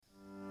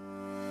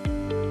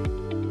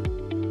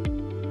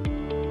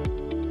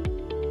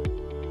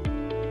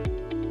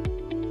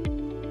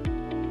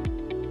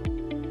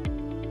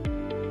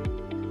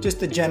just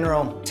the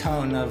general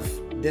tone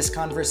of this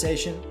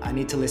conversation. I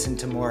need to listen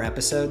to more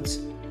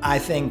episodes. I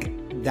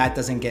think that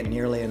doesn't get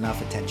nearly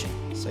enough attention.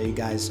 So you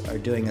guys are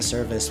doing a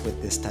service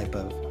with this type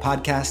of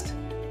podcast.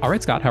 All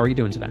right, Scott, how are you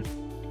doing today?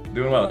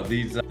 Doing well.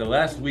 The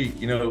last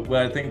week,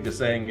 what I think the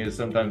saying is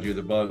sometimes you're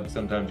the bug,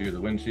 sometimes you're the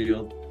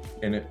windshield.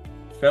 And it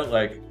felt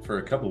like for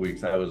a couple of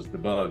weeks I was the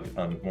bug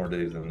on more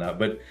days than not.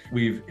 But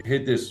we've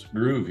hit this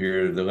groove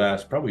here the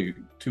last probably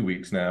 2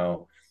 weeks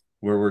now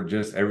where we're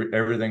just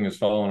everything is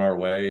falling our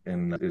way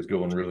and is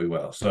going really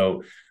well.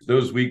 So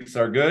those weeks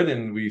are good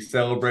and we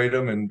celebrate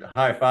them and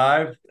high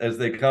five as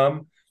they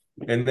come.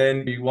 And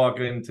then you walk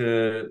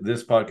into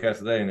this podcast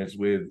today and it's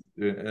with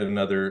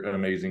another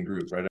amazing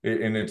group, right?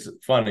 And it's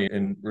funny.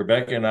 And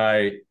Rebecca and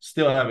I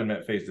still haven't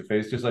met face to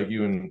face, just like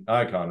you and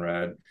I,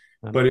 Conrad.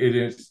 But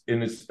it's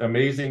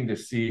amazing to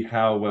see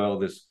how well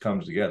this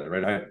comes together,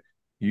 right?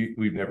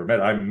 We've never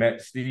met. I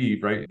met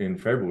Steve right in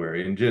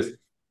February, and just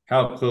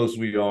how close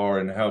we are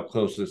and how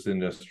close this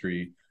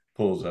industry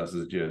pulls us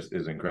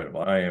is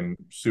incredible. I am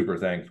super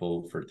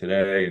thankful for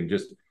today and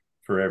just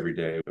for every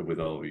day with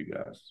all of you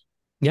guys.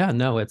 Yeah,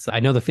 no, I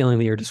know the feeling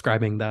that you're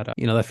describing, that,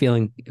 that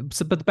feeling,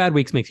 but the bad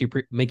weeks make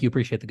you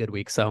appreciate the good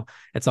weeks. So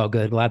it's all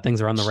good. Glad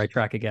things are on the right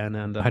track again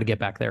and how to get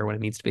back there when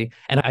it needs to be.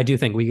 And I do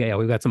think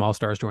we've got some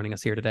all-stars joining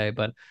us here today,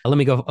 but let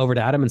me go over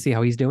to Adam and see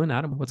how he's doing.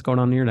 Adam, what's going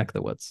on in your neck of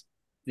the woods?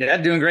 Yeah,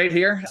 doing great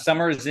here.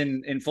 Summer is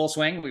in full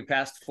swing. We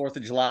passed 4th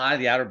of July.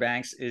 The Outer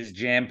Banks is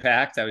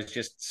jam-packed. I was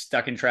just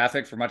stuck in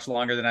traffic for much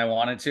longer than I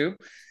wanted to.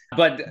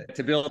 But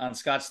to build on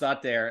Scott's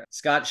thought there,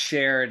 Scott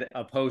shared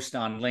a post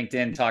on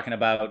LinkedIn talking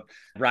about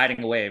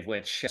riding a wave,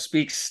 which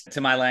speaks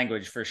to my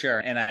language for sure.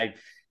 And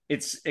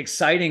it's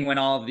exciting when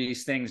all of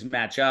these things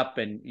match up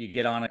and you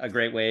get on a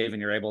great wave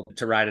and you're able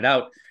to ride it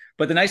out.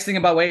 But the nice thing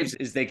about waves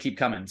is they keep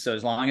coming. So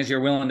as long as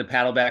you're willing to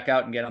paddle back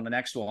out and get on the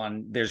next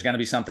one, there's going to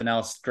be something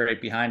else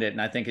great behind it.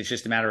 And I think it's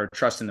just a matter of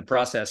trust in the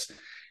process.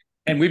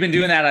 And we've been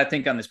doing that, I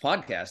think, on this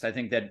podcast. I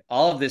think that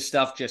all of this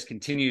stuff just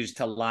continues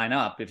to line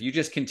up. If you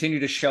just continue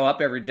to show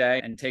up every day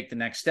and take the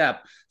next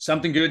step,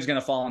 something good is going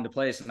to fall into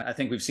place. And I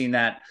think we've seen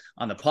that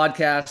on the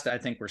podcast. I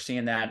think we're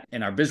seeing that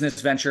in our business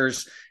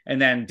ventures. And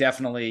then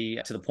definitely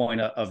to the point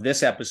of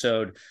this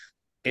episode,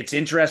 it's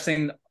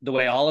interesting the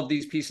way all of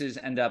these pieces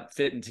end up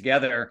fitting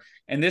together.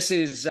 And this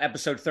is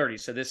episode 30.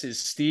 So this is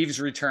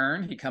Steve's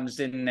return. He comes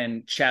in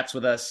and chats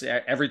with us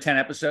every 10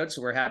 episodes.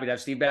 So we're happy to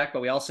have Steve back.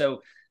 But we also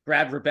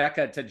grabbed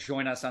Rebecca to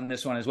join us on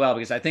this one as well,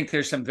 because I think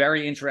there's some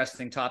very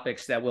interesting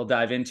topics that we'll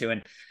dive into.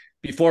 And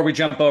before we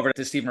jump over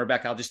to Steve and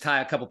Rebecca, I'll just tie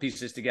a couple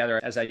pieces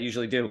together as I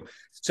usually do.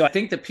 So I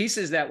think the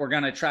pieces that we're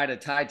going to try to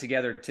tie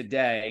together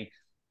today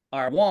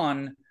are,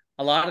 one,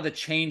 a lot of the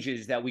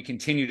changes that we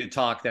continue to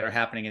talk that are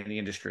happening in the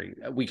industry.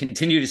 We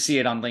continue to see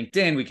it on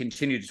LinkedIn. We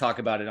continue to talk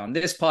about it on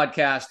this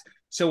podcast.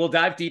 So we'll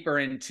dive deeper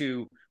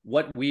into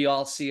what we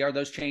all see are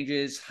those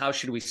changes. How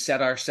should we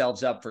set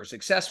ourselves up for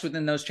success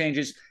within those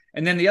changes?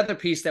 And then the other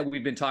piece that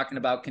we've been talking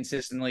about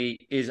consistently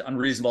is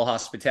unreasonable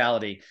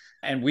hospitality.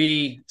 And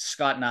we,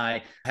 Scott and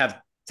I, have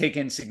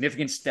taken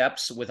significant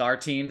steps with our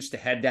teams to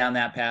head down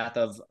that path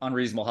of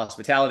unreasonable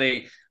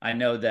hospitality. I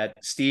know that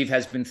Steve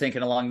has been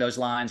thinking along those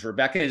lines.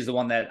 Rebecca is the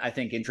one that I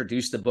think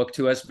introduced the book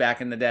to us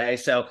back in the day.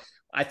 So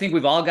I think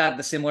we've all got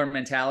the similar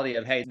mentality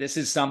of, hey, this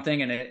is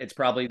something and it's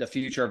probably the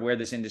future of where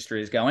this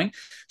industry is going.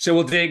 So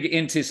we'll dig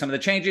into some of the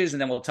changes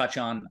and then we'll touch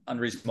on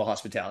unreasonable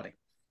hospitality.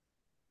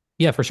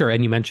 Yeah, for sure.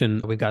 And you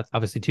mentioned we've got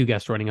obviously 2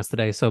 guests joining us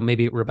today. So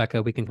maybe,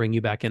 Rebecca, we can bring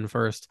you back in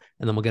first,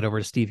 and then we'll get over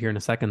to Steve here in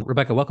a second.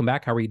 Rebecca, welcome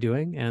back. How are you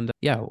doing? And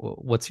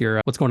what's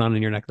going on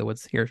in your neck of the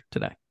woods here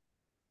today?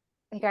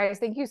 Hey guys,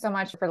 thank you so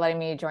much for letting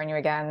me join you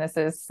again. This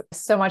is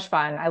so much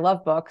fun. I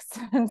love books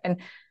and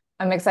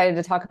I'm excited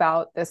to talk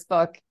about this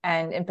book.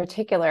 And in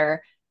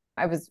particular,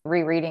 I was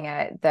rereading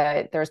it,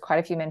 that there's quite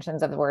a few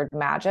mentions of the word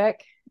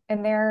magic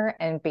in there.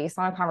 And based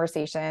on a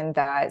conversation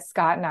that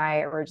Scott and I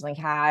originally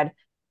had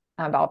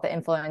about the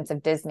influence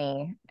of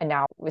Disney, and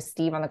now with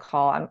Steve on the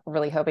call, I'm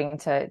really hoping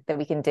that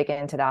we can dig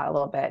into that a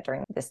little bit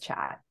during this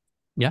chat.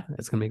 Yeah,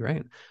 it's going to be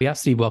great. Yeah,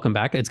 Steve, welcome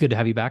back. It's good to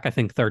have you back. I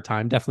think 3rd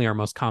time, definitely our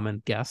most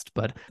common guest,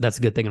 but that's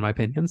a good thing in my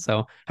opinion.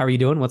 So how are you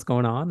doing? What's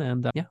going on?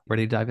 And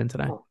ready to dive in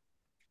today.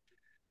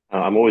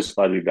 I'm always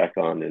glad to be back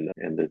on, and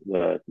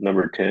the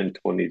number 10,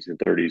 20s, and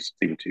 30s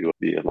seem to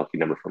be a lucky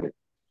number for me.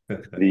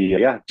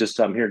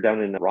 I'm here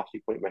down in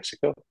Rocky Point,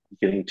 Mexico,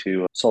 getting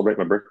to celebrate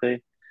my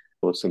birthday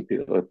with some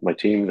people, with my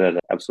team that I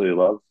absolutely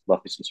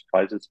left me some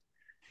surprises.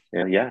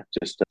 And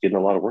just getting a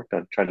lot of work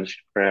done, trying to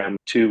cram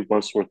 2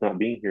 months worth not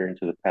being here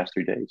into the past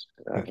 3 days.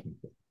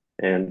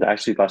 And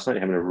actually last night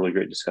having a really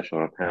great discussion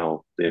on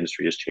how the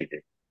industry is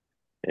changing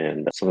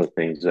and some of the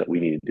things that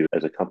we need to do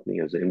as a company,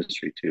 as an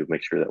industry, to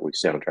make sure that we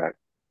stay on track.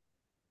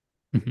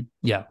 Mm-hmm.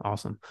 Yeah,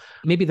 awesome.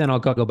 Maybe then I'll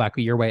go back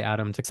your way,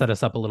 Adam, to set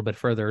us up a little bit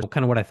further.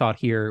 Kind of what I thought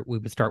here we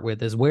would start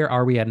with is, where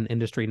are we at in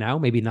industry now?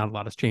 Maybe not a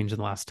lot has changed in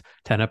the last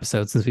 10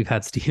 episodes since we've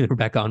had Steve and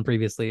Rebecca on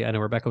previously. I know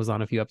Rebecca was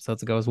on a few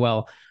episodes ago as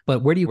well.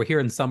 But we're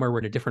here in summer, we're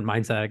in a different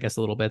mindset, I guess, a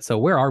little bit. So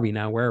where are we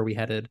now? Where are we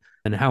headed?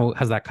 And how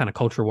has that kind of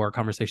culture war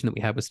conversation that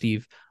we had with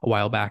Steve a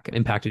while back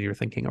impacted your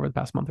thinking over the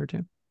past month or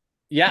two?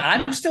 Yeah,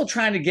 I'm still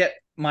trying to get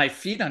my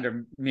feet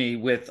under me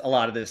with a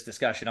lot of this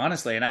discussion,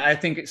 honestly. And I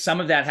think some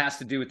of that has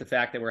to do with the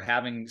fact that we're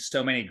having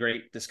so many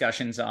great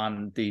discussions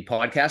on the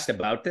podcast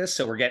about this.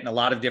 So we're getting a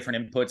lot of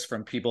different inputs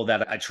from people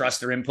that I trust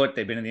their input.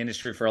 They've been in the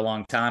industry for a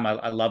long time.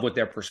 I love what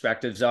their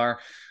perspectives are.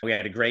 We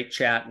had a great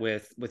chat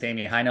with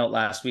Amy Highnote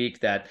last week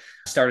that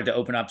started to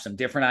open up some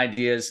different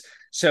ideas.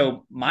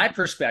 So my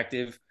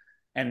perspective,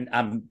 and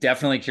I'm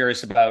definitely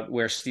curious about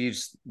where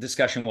Steve's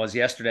discussion was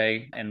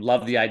yesterday, and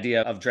love the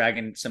idea of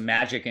dragging some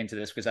magic into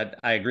this, because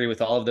I agree with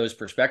all of those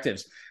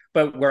perspectives.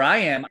 But where I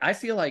am, I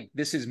feel like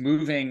this is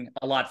moving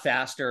a lot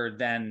faster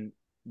than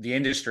the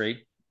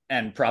industry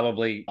and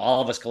probably all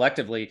of us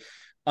collectively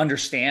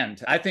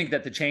understand. I think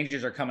that the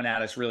changes are coming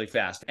at us really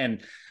fast.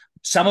 And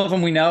some of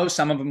them we know,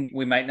 some of them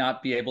we might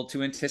not be able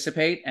to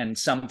anticipate. And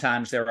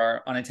sometimes there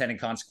are unintended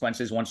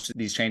consequences once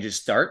these changes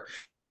start.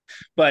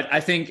 But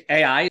I think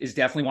AI is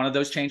definitely one of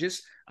those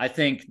changes. I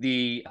think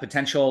the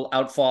potential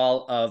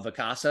outfall of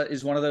Vacasa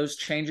is one of those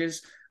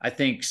changes. I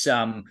think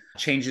some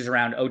changes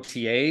around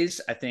OTAs.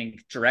 I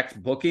think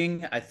direct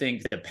booking. I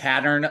think the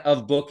pattern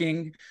of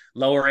booking,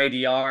 lower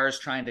ADRs,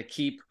 trying to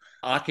keep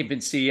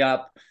occupancy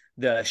up,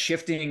 the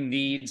shifting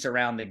needs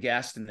around the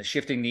guest and the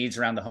shifting needs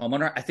around the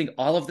homeowner. I think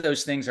all of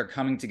those things are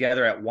coming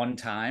together at one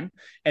time,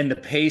 and the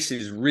pace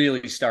is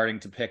really starting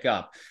to pick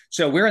up.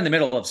 So we're in the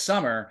middle of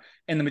summer,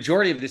 and the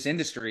majority of this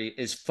industry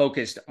is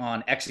focused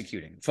on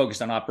executing,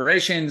 focused on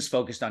operations,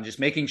 focused on just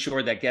making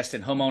sure that guests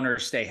and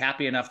homeowners stay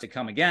happy enough to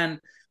come again.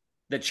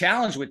 The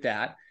challenge with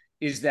that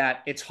is that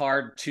it's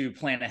hard to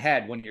plan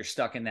ahead when you're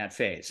stuck in that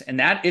phase. And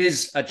that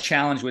is a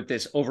challenge with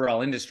this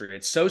overall industry.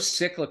 It's so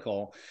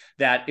cyclical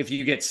that if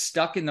you get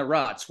stuck in the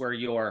ruts where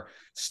you're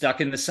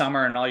stuck in the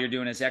summer and all you're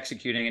doing is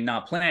executing and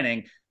not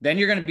planning, then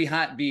you're going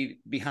to be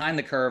behind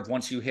the curve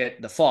once you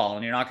hit the fall,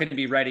 and you're not going to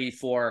be ready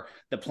for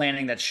the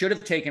planning that should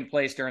have taken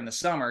place during the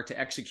summer to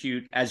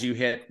execute as you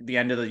hit the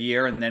end of the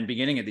year and then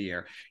beginning of the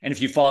year. And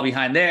if you fall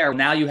behind there,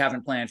 now you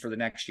haven't planned for the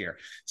next year.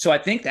 So I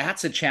think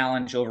that's a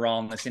challenge overall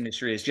in this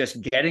industry, is just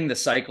getting the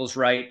cycles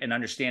right and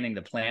understanding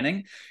the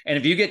planning. And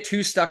if you get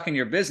too stuck in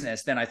your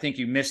business, then I think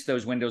you miss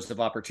those windows of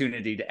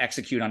opportunity to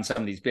execute on some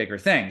of these bigger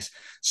things.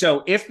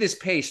 So if this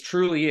pace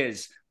truly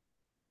is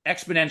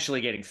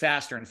exponentially getting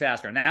faster and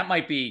faster, and that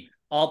might be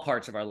all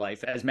parts of our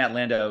life, as Matt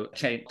Lando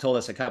told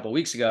us a couple of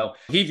weeks ago,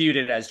 he viewed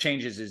it as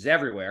changes is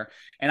everywhere.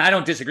 And I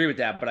don't disagree with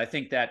that, but I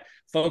think that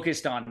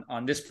focused on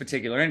this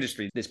particular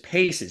industry, this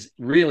pace is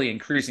really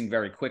increasing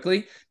very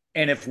quickly.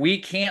 And if we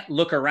can't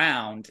look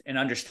around and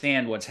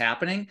understand what's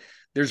happening,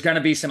 there's going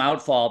to be some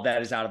outfall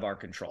that is out of our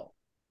control.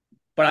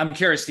 But I'm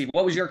curious, Steve,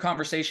 what was your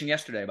conversation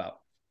yesterday about?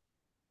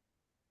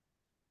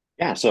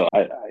 Yeah, so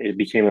it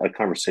became a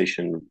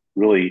conversation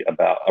really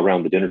about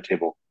around the dinner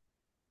table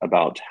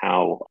about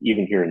how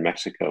even here in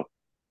Mexico,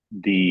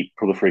 the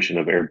proliferation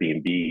of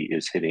Airbnb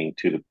is hitting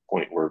to the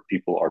point where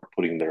people are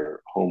putting their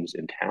homes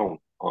in town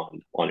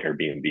on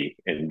Airbnb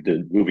and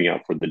then moving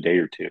out for the day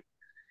or two.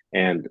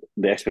 And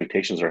the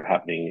expectations are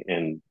happening.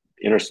 And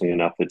interestingly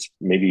enough, it's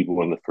maybe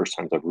one of the first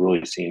times I've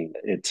really seen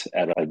it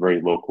at a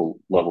very local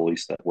level, at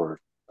least that we're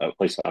a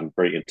place that I'm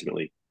very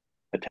intimately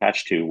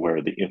attached to,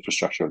 where the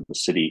infrastructure of the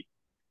city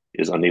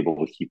is unable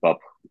to keep up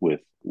with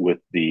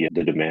the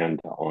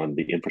demand on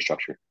the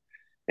infrastructure.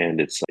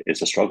 And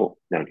it's a struggle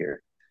down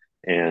here.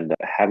 And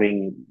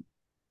having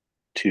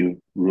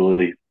to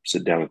really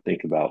sit down and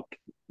think about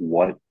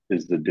what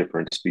is the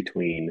difference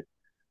between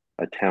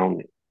a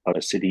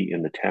city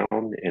in the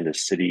town and a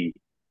city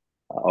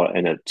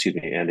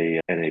and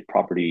a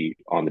property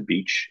on the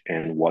beach,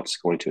 and what's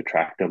going to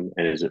attract them.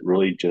 And is it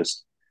really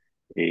just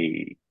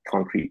a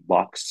concrete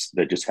box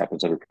that just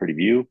happens to have a pretty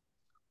view,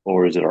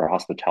 or is it our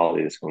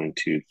hospitality that's going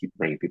to keep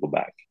bringing people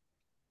back,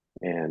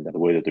 and the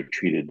way that they're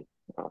treated,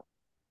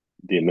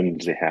 the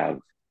amenities they have,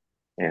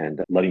 and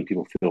letting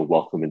people feel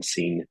welcome and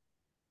seen?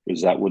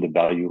 Is that where the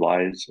value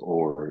lies,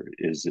 or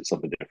is it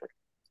something different?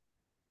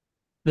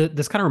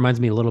 This kind of reminds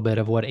me a little bit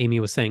of what Amy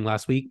was saying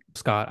last week.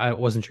 Scott, I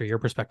wasn't sure your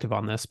perspective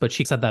on this, but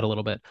she said that a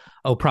little bit.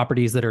 Oh,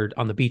 properties that are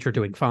on the beach are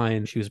doing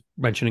fine. She was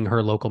mentioning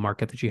her local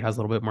market that she has a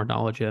little bit more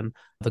knowledge in,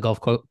 the Gulf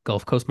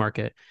Coast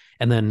market.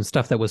 And then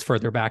stuff that was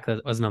further back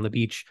that wasn't on the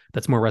beach,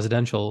 that's more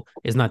residential,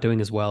 is not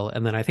doing as well.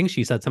 And then I think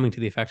she said something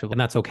to the effect of,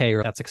 and that's okay,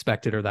 or that's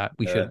expected, or that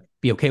we should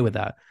be okay with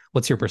that.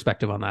 What's your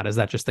perspective on that? Is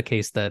that just the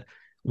case that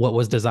what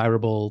was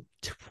desirable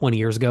 20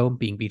 years ago,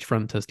 being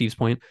beachfront, to Steve's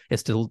point,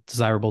 is still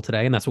desirable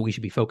today, and that's what we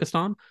should be focused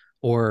on?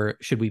 Or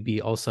should we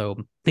be also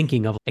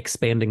thinking of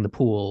expanding the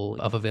pool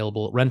of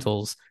available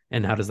rentals?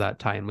 And how does that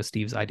tie in with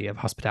Steve's idea of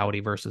hospitality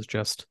versus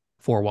just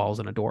four walls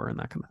and a door and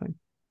that kind of thing?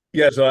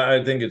 Yeah, so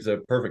I think it's a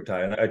perfect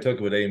tie. And I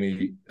took what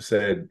Amy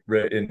said,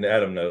 and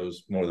Adam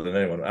knows more than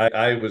anyone.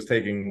 I was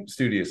taking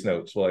studious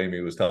notes while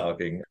Amy was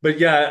talking. But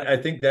yeah, I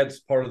think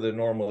that's part of the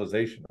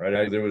normalization,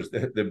 right? There was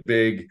the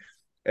big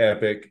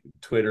epic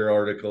Twitter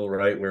article,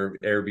 right, where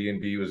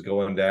Airbnb was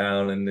going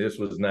down and this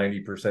was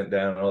 90%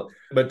 down.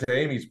 But to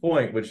Amy's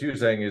point, what she was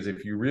saying is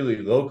if you really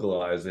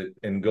localize it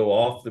and go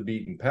off the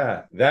beaten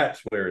path,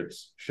 that's where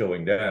it's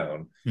showing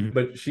down. Mm-hmm.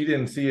 But she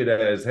didn't see it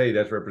as, hey,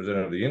 that's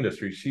representative of the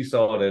industry. She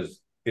saw it as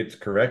it's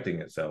correcting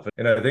itself.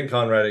 And I think,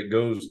 Conrad, it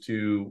goes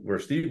to where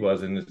Steve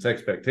was in its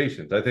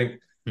expectations. I think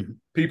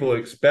people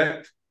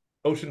expect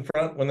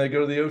oceanfront when they go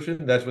to the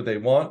ocean. That's what they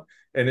want.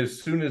 And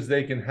as soon as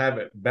they can have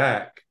it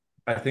back,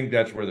 I think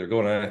that's where they're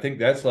going. And I think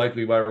that's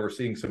likely why we're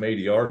seeing some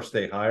ADR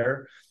stay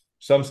higher,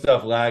 some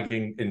stuff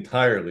lagging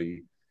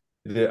entirely.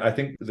 I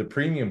think the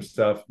premium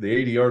stuff, the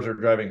ADRs are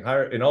driving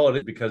higher, and all of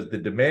it because the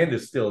demand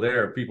is still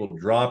there. People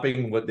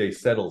dropping what they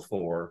settled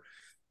for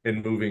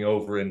and moving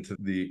over into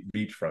the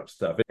beachfront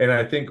stuff. And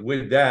I think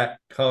with that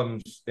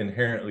comes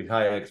inherently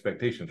high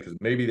expectations because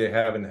maybe they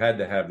haven't had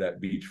to have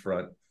that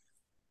beachfront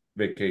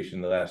vacation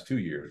the last 2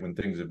 years when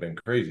things have been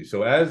crazy.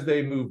 So as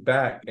they move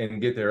back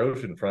and get their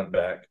oceanfront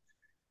back,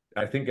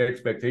 I think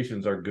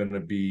expectations are going to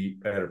be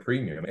at a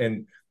premium.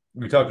 And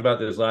we talked about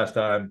this last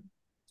time.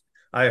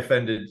 I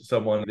offended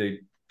someone.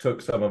 They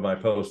took some of my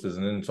posts as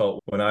an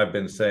insult when I've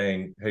been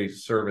saying, hey,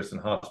 service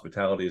and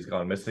hospitality has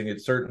gone missing.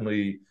 It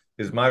certainly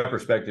is my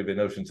perspective in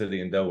Ocean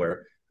City and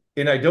Delaware.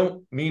 And I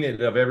don't mean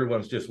it of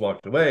everyone's just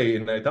walked away.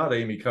 And I thought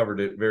Amy covered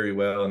it very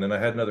well. And then I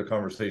had another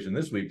conversation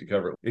this week to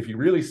cover it. If you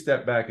really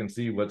step back and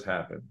see what's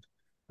happened,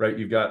 right?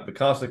 You've got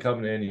Vacasa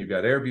coming in, you've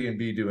got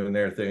Airbnb doing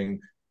their thing.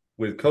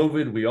 With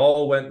COVID, we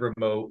all went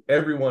remote.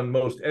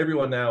 Most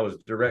everyone now is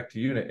direct to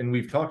unit. And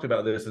we've talked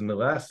about this in the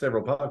last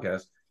several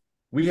podcasts.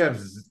 We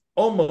have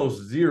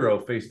almost zero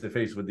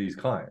face-to-face with these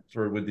clients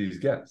or with these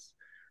guests,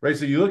 right?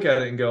 So you look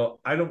at it and go,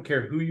 I don't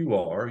care who you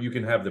are. You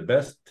can have the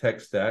best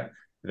tech stack.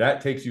 That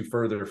takes you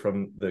further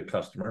from the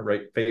customer,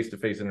 right?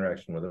 Face-to-face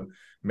interaction with them.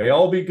 May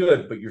all be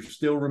good, but you're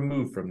still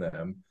removed from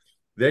them.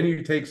 Then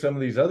you take some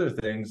of these other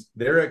things,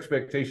 their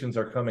expectations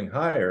are coming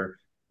higher.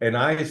 And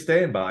I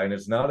stand by, and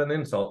it's not an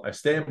insult, I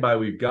stand by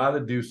we've got to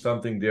do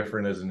something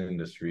different as an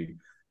industry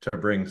to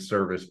bring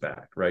service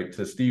back, right?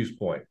 To Steve's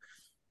point.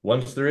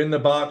 Once they're in the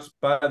box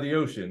by the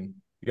ocean,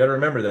 you got to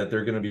remember that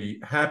they're going to be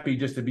happy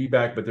just to be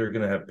back, but they're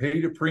going to have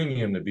paid a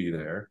premium to be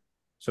there.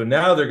 So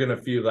now they're going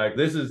to feel like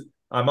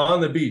I'm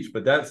on the beach,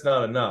 but that's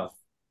not enough.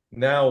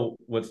 Now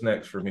what's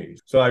next for me?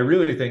 So I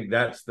really think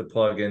that's the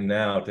plug-in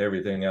now to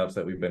everything else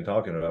that we've been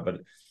talking about. But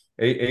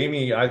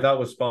Amy, I thought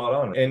was spot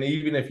on. And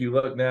even if you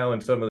look now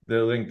in some of the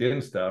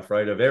LinkedIn stuff,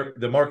 right,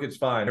 the market's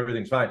fine,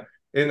 everything's fine.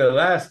 In the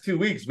last 2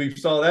 weeks, we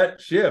saw that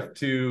shift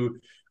to,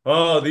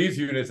 oh, these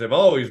units have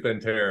always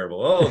been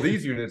terrible. Oh,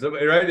 these units,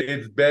 right?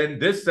 It's been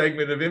this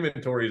segment of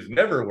inventory has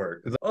never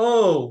worked. It's,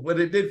 oh, what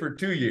it did for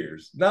 2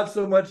 years. Not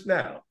so much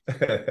now.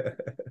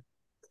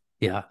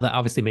 Yeah, that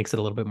obviously makes it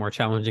a little bit more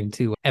challenging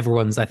too.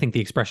 Everyone's, I think the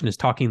expression is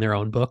talking their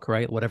own book,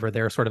 right? Whatever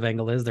their sort of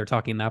angle is, they're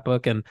talking that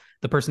book. And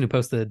the person who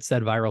posted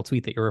said viral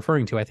tweet that you're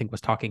referring to, I think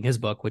was talking his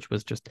book, which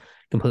was just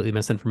completely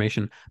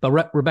misinformation. But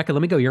Rebecca,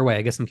 let me go your way.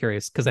 I guess I'm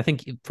curious, because I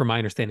think from my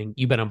understanding,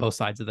 you've been on both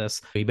sides of this.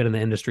 You've been in the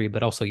industry,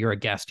 but also you're a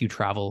guest, you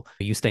travel,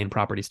 you stay in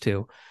properties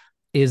too.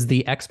 Is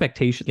the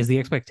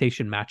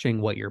expectation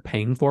matching what you're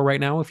paying for right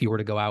now if you were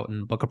to go out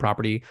and book a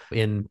property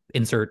in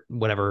insert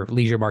whatever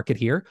leisure market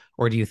here?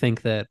 Or do you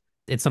think that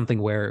it's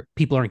something where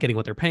people aren't getting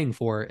what they're paying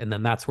for, and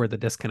then that's where the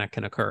disconnect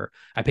can occur?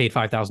 I paid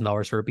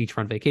 $5,000 for a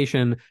beachfront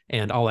vacation,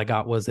 and all I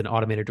got was an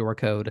automated door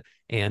code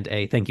and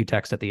a thank you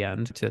text at the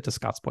end, to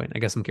Scott's point. I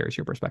guess I'm curious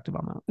your perspective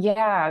on that.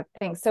 Yeah,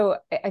 thanks. So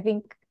I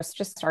think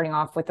just starting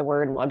off with the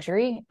word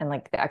luxury and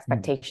like the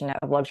expectation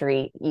of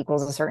luxury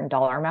equals a certain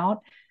dollar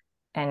amount.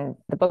 And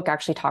the book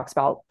actually talks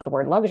about the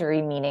word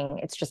luxury, meaning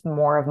it's just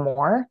more of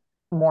more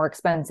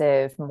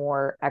expensive,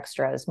 more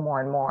extras,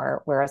 more and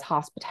more, whereas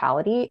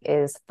hospitality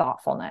is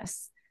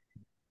thoughtfulness.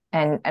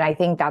 And I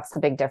think that's the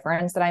big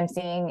difference that I'm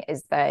seeing,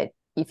 is that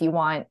if you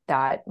want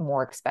that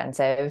more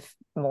expensive,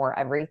 more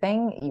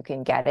everything, you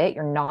can get it.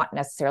 You're not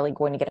necessarily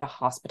going to get a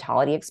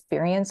hospitality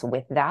experience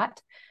with that.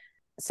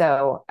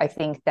 So I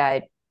think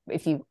that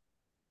if you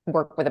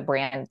work with a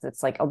brand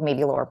that's like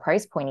maybe a lower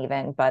price point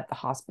even, but the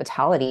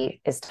hospitality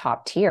is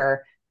top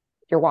tier,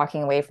 you're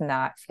walking away from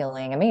that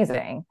feeling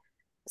amazing.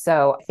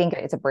 So I think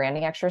it's a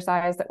branding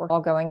exercise that we're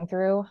all going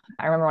through.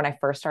 I remember when I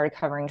first started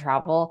covering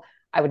travel,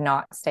 I would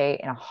not stay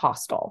in a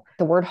hostel.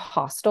 The word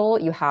hostel,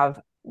 you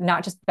have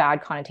not just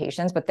bad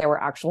connotations, but there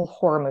were actual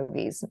horror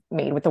movies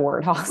made with the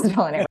word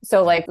hostel in it.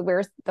 So like,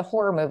 where's the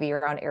horror movie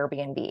around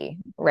Airbnb,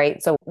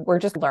 right? So we're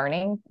just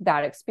learning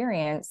that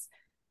experience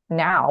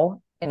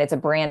now, and it's a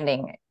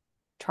branding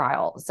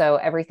trial. So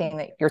everything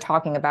that you're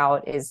talking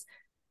about is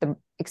the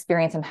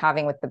experience I'm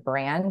having with the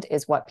brand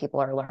is what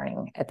people are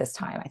learning at this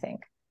time, I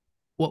think.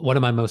 One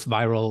of my most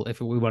viral, if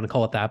we want to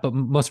call it that, but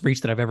most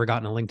reach that I've ever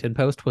gotten a LinkedIn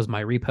post was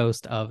my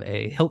repost of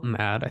a Hilton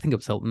ad. I think it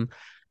was Hilton.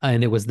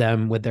 And it was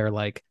them with their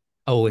like,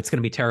 oh, it's going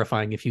to be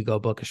terrifying if you go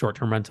book a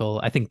short-term rental.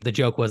 I think the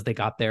joke was they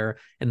got there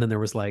and then there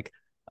was like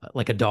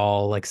like a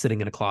doll, like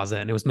sitting in a closet.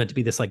 And it was meant to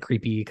be this like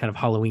creepy kind of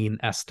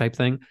Halloween-esque type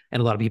thing.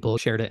 And a lot of people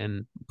shared it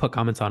and put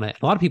comments on it.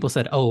 And a lot of people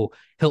said, oh,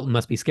 Hilton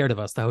must be scared of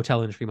us. The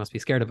hotel industry must be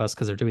scared of us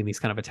because they're doing these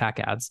kind of attack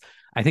ads.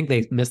 I think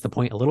they missed the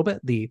point a little bit.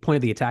 The point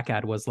of the attack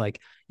ad was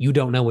like, you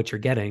don't know what you're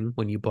getting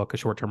when you book a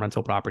short-term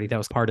rental property. That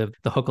was part of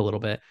the hook a little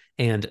bit.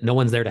 And no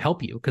one's there to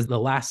help you, because the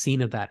last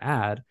scene of that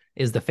ad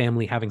is the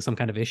family having some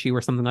kind of issue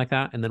or something like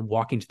that, and then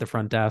walking to the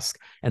front desk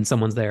and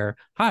someone's there.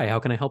 Hi, how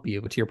can I help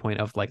you? To your point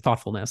of like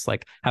thoughtfulness,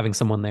 like having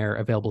someone there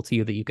available to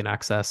you that you can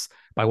access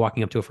by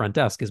walking up to a front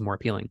desk is more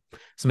appealing.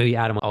 So maybe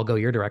Adam, I'll go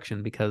your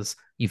direction because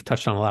you've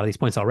touched on a lot of these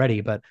points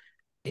already, but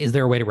is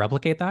there a way to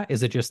replicate that?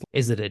 Is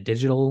it a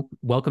digital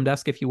welcome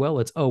desk, if you will?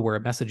 It's, oh, we're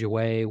a message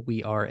away.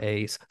 We are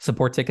a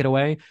support ticket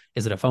away.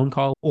 Is it a phone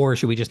call? Or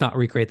should we just not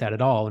recreate that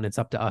at all? And it's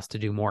up to us to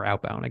do more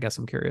outbound. I guess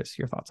I'm curious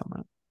your thoughts on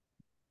that.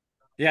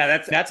 Yeah,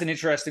 that's an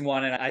interesting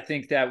one. And I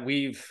think that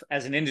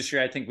as an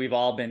industry, I think we've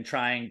all been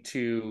trying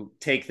to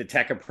take the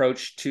tech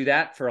approach to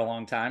that for a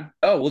long time.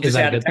 Oh, we'll just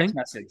add a text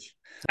message.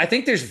 I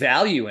think there's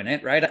value in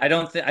it, right?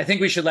 I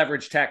think we should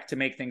leverage tech to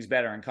make things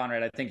better. And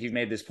Conrad, I think you've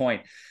made this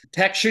point.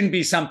 Tech shouldn't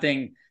be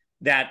something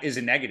that is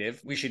a negative.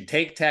 We should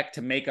take tech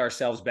to make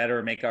ourselves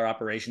better, make our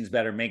operations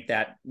better, make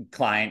that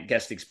client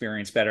guest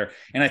experience better.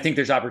 And I think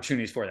there's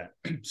opportunities for that.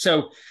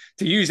 So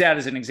to use that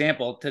as an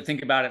example, to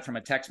think about it from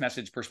a text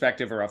message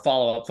perspective or a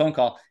follow-up phone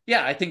call,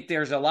 yeah, I think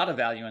there's a lot of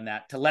value in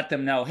that, to let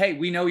them know, hey,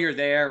 we know you're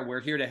there.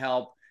 We're here to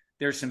help.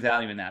 There's some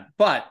value in that.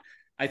 But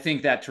I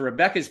think that, to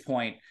Rebecca's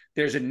point,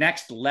 there's a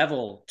next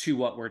level to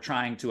what we're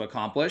trying to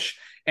accomplish.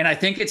 And I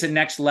think it's a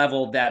next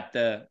level that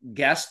the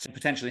guests,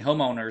 potentially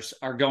homeowners,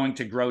 are going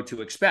to grow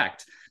to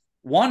expect.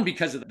 One,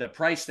 because of the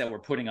price that we're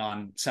putting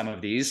on some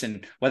of these,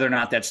 and whether or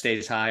not that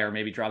stays high or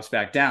maybe drops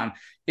back down,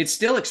 it's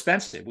still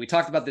expensive. We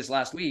talked about this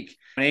last week.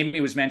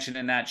 Amy was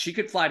mentioning that she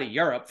could fly to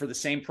Europe for the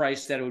same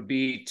price that it would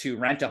be to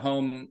rent a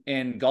home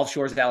in Gulf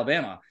Shores,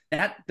 Alabama.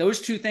 Those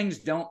two things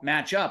don't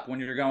match up when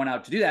you're going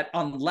out to do that,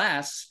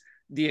 unless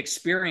the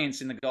experience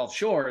in the Gulf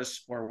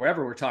Shores or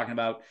wherever we're talking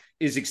about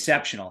is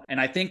exceptional.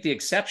 And I think the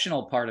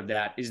exceptional part of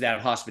that is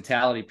that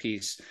hospitality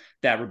piece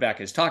that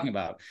Rebecca is talking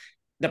about.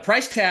 The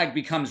price tag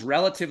becomes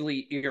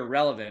relatively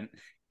irrelevant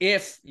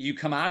if you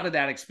come out of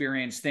that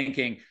experience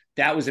thinking,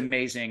 that was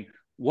amazing.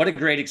 What a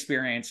great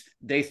experience.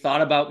 They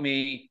thought about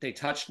me. They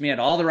touched me at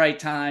all the right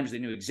times. They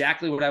knew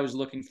exactly what I was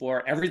looking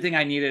for. Everything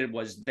I needed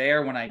was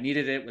there when I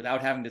needed it without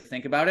having to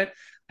think about it.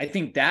 I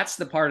think that's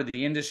the part of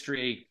the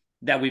industry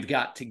that we've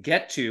got to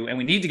get to, and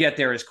we need to get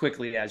there as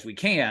quickly as we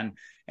can.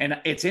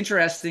 And it's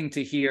interesting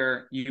to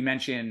hear you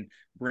mention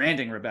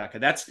branding, Rebecca.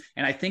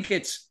 And I think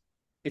it's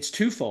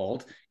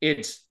twofold.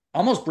 It's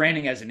almost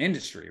branding as an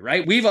industry,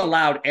 right? We've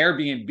allowed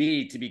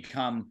Airbnb to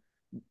become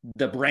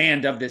the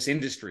brand of this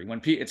industry. When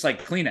it's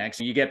like Kleenex,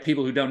 and you get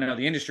people who don't know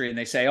the industry and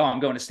they say, oh, I'm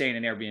going to stay in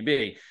an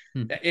Airbnb.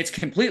 It's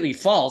completely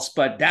false,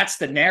 but that's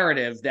the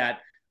narrative that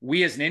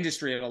we as an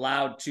industry have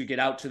allowed to get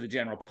out to the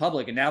general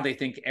public. And now they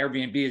think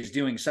Airbnb is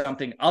doing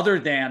something other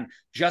than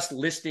just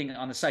listing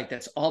on the site.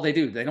 That's all they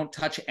do. They don't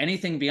touch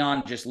anything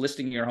beyond just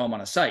listing your home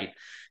on a site.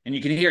 And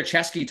you can hear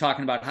Chesky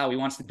talking about how he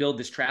wants to build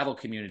this travel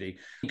community.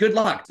 Good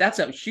luck. That's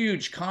a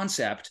huge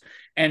concept.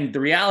 And the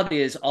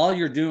reality is, all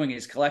you're doing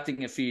is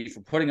collecting a fee for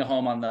putting a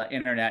home on the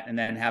internet and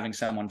then having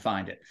someone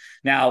find it.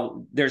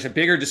 Now, there's a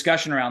bigger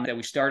discussion around that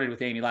we started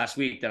with Amy last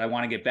week that I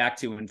want to get back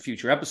to in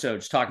future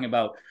episodes, talking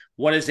about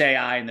what is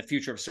AI and the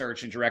future of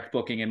search and direct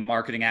booking and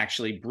marketing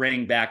actually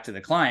bring back to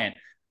the client.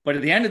 But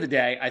at the end of the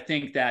day, I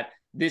think that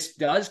this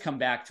does come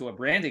back to a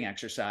branding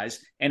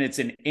exercise, and it's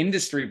an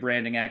industry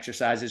branding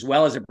exercise as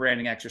well as a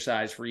branding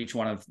exercise for each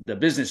one of the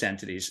business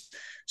entities.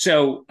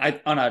 So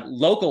on a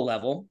local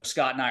level,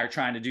 Scott and I are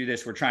trying to do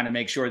this. We're trying to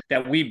make sure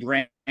that we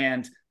brand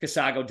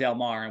Casago Del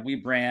Mar and we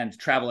brand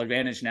Travel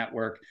Advantage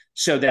Network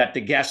so that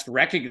the guests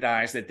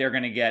recognize that they're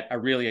going to get a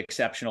really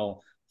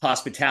exceptional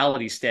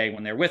hospitality stay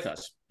when they're with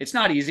us. It's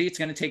not easy. It's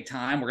going to take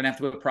time. We're going to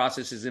have to put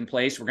processes in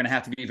place. We're going to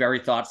have to be very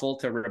thoughtful,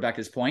 to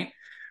Rebecca's point.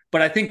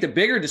 But I think the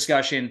bigger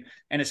discussion,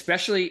 and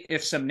especially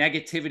if some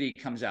negativity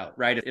comes out,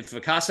 right? If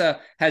Vacasa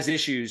has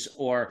issues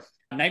or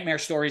nightmare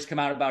stories come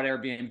out about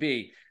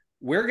Airbnb,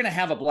 we're going to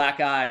have a black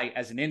eye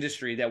as an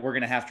industry that we're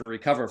going to have to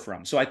recover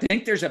from. So I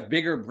think there's a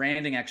bigger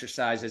branding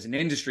exercise as an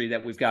industry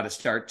that we've got to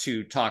start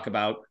to talk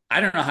about. I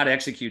don't know how to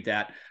execute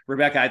that.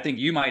 Rebecca, I think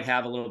you might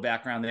have a little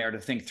background there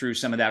to think through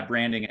some of that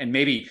branding and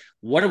maybe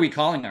what are we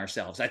calling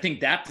ourselves? I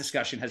think that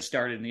discussion has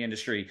started in the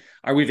industry.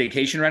 Are we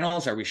vacation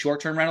rentals? Are we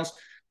short-term rentals?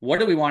 What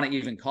do we want to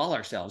even call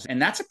ourselves?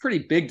 And that's a pretty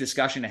big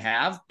discussion to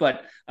have.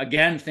 But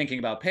again, thinking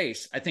about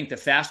pace, I think the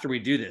faster we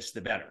do this,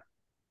 the better.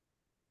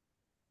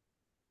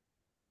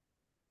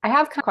 I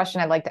have a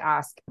question I'd like to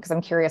ask because I'm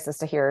curious as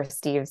to hear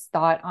Steve's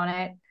thought on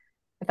it,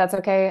 if that's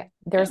okay.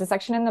 There's a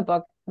section in the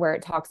book where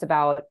it talks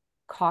about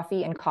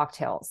coffee and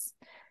cocktails.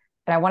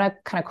 And I want to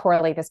kind of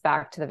correlate this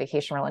back to the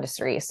vacation rental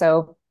industry.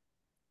 So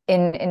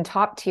in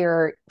top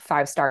tier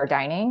 5-star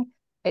dining,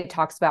 it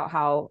talks about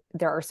how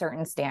there are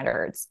certain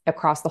standards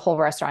across the whole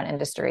restaurant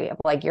industry of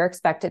like, you're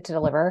expected to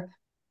deliver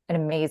an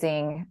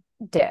amazing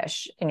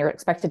dish and you're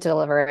expected to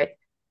deliver it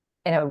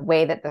in a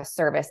way that the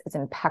service is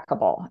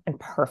impeccable and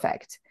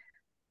perfect.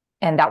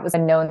 And that was a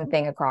known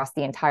thing across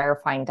the entire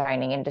fine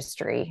dining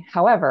industry.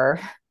 However,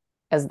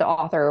 as the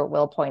author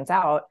Will points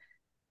out,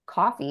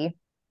 coffee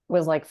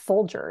was like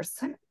Folgers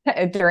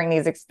during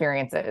these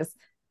experiences.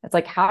 It's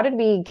like, how did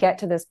we get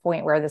to this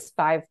point where this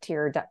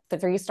 5-tier, the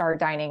 3-star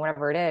dining,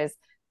 whatever it is,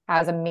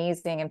 has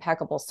amazing,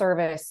 impeccable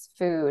service,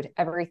 food,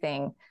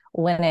 everything,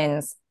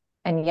 linens,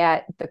 and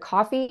yet the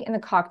coffee and the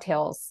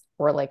cocktails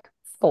were like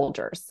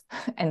Folgers,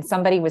 and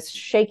somebody was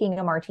shaking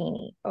a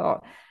martini. Oh,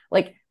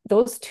 like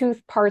those two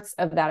parts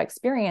of that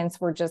experience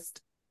were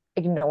just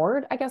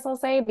ignored, I guess I'll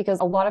say, because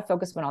a lot of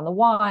focus went on the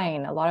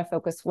wine, a lot of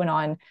focus went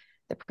on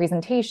the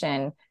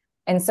presentation.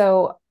 And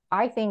so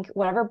I think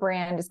whatever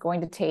brand is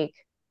going to take,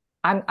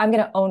 I'm going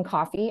to own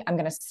coffee. I'm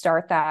going to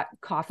start that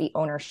coffee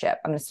ownership.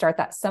 I'm going to start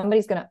that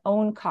somebody's going to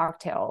own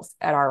cocktails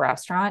at our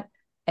restaurant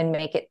and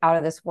make it out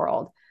of this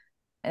world.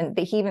 And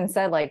he even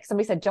said, like,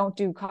 somebody said, don't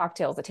do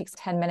cocktails. It takes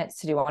 10 minutes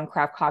to do one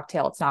craft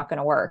cocktail. It's not going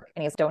to work.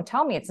 And he's, don't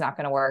tell me it's not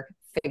going to work.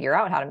 Figure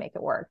out how to make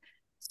it work.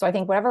 So I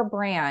think whatever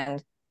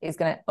brand is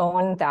going to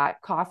own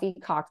that coffee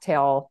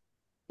cocktail,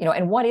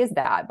 and what is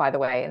that, by the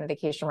way, in the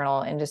vacation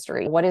rental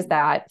industry? What is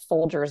that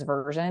Folgers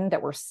version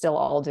that we're still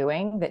all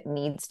doing that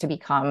needs to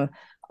become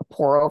a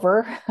pour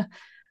over?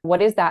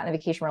 What is that in the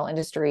vacation rental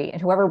industry?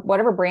 And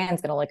whatever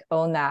brand's going to like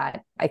own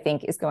that, I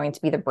think is going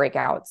to be the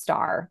breakout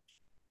star.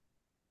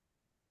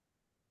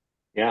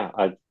 Yeah,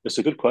 it's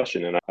a good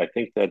question. And I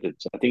think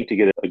to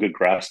get a good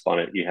grasp on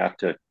it, you have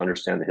to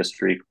understand the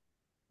history of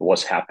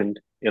what's happened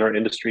in our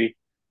industry.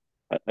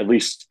 At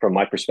least from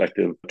my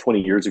perspective,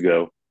 20 years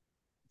ago,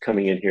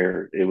 coming in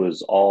here, it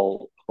was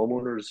all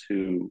homeowners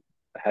who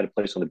had a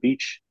place on the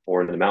beach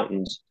or in the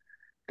mountains.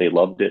 They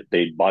loved it.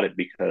 They bought it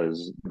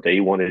because they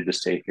wanted to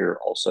stay here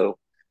also.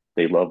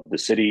 They loved the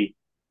city.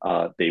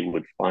 They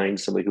would find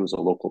somebody who was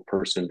a local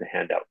person to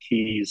hand out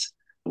keys.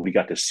 We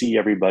got to see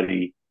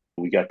everybody.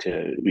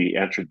 We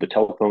answered the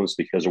telephones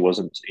because there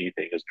wasn't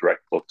anything as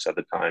direct books at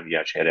the time. You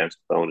actually had to answer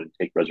the phone and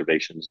take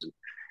reservations. And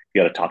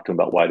you got to talk to them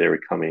about why they were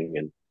coming.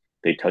 And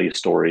they tell you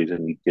stories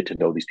and you get to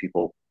know these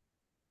people.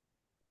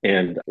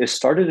 And it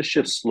started to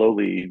shift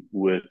slowly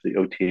with the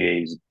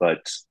OTAs,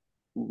 but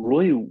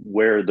really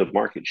where the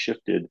market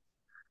shifted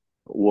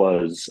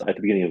was at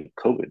the beginning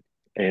of COVID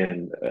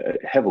and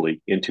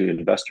heavily into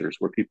investors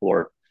where people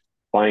are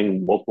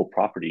buying multiple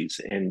properties.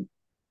 And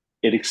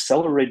it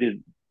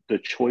accelerated the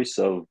choice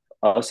of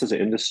us as an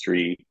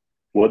industry,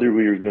 whether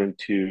we were going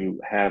to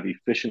have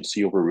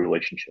efficiency over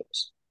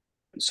relationships.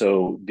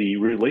 So the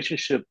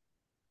relationship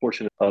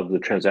portion of the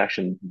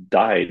transaction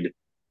died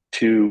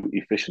to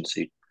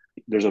efficiency.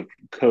 There's a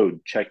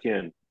code, check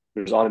in,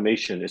 there's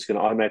automation, it's going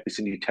to automatically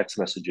send you text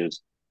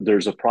messages.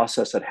 There's a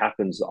process that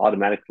happens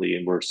automatically,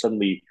 and we're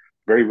suddenly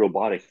very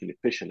robotic and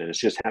efficient, and it's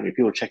just happening.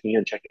 People are checking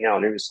in, checking out,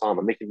 and every time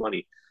I'm making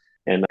money.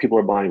 And people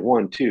are buying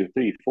 1, 2,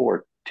 3,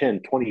 4,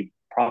 10, 20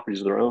 properties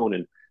of their own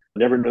and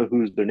never know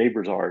who their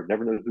neighbors are,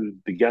 never know who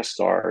the guests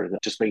are,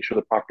 just make sure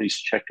the property's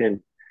checked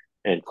in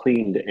and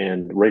cleaned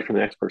and ready for the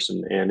next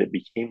person. And it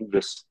became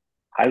this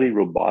highly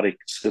robotic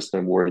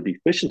system where the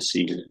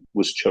efficiency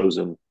was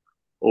chosen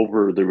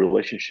over the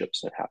relationships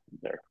that happened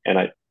there.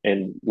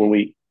 And when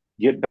we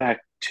get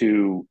back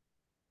to,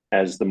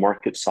 as the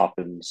market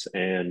softens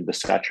and the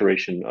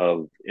saturation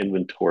of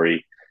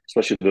inventory,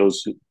 especially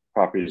those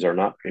properties are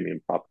not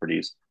premium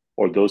properties,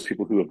 or those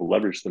people who have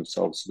leveraged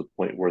themselves to the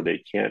point where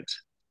they can't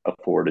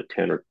afford a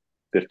 10 or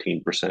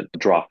 15%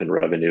 drop in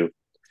revenue,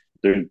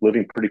 they're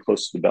living pretty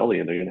close to the belly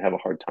and they're going to have a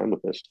hard time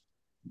with this.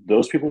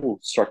 Those people will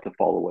start to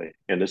fall away.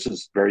 And this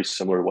is very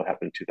similar to what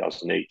happened in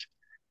 2008,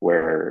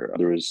 where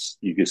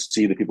you could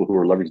see the people who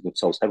were leveraging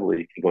themselves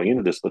heavily going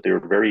into this, but they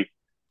were very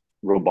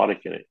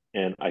robotic in it.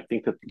 And I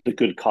think that the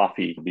good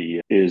coffee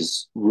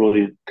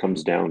really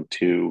comes down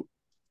to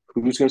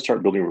who's going to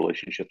start building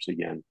relationships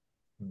again,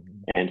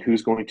 and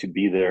who's going to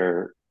be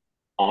there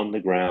on the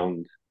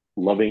ground,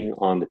 loving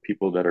on the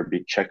people that are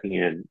checking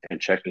in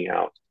and checking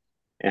out.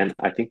 And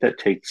I think that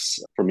takes,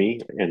 for me,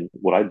 and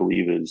what I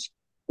believe is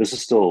this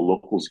is still a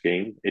locals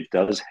game. It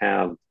does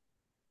have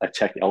a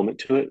tech element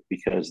to it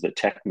because the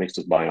tech makes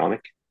us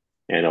bionic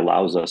and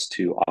allows us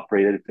to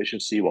operate at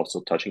efficiency while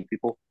still touching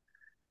people.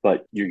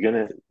 But you're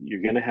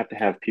gonna have to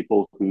have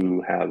people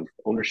who have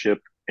ownership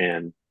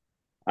and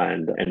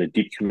a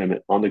deep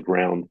commitment on the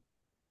ground,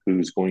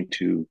 who's going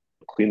to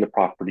clean the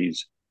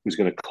properties, who's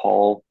going to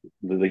call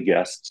the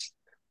guests,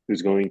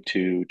 who's going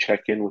to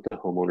check in with the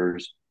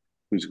homeowners,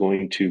 who's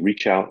going to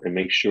reach out and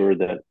make sure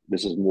that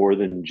this is more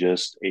than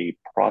just a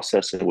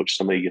process in which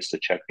somebody gets to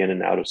check in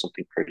and out of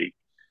something pretty.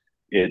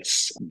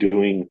 It's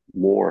doing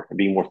more and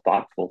being more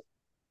thoughtful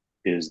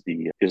is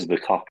the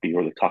coffee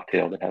or the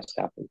cocktail that has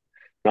to happen.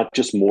 Not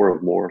just more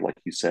of more, like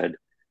you said.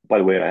 By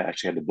the way, I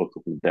actually had the book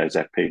open that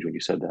exact page when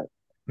you said that.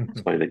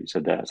 It's funny that you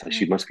said that. It's like,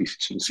 she must be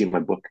seeing my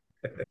book.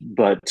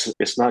 But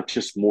it's not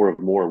just more of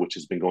more, which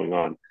has been going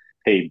on.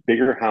 Hey,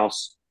 bigger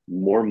house,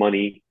 more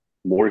money,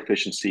 more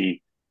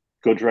efficiency,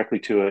 go directly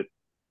to it,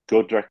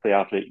 go directly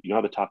after it. You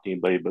don't have to talk to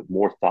anybody, but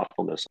more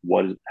thoughtfulness.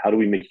 How do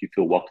we make you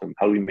feel welcome?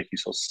 How do we make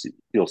you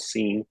feel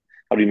seen?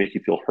 How do we make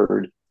you feel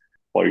heard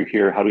while you're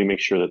here? How do we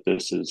make sure that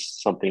this is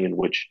something in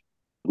which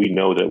we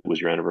know that it was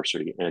your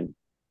anniversary and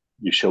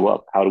you show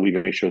up? How do we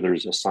make sure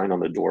there's a sign on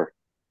the door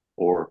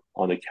or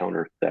on the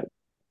counter that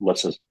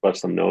lets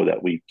them know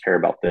that we care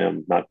about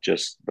them, not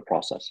just the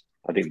process?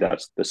 I think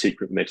that's the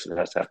secret mix that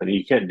has to happen. And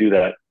you can't do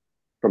that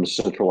from a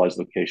centralized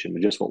location.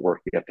 It just won't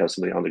work. You have to have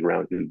somebody on the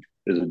ground who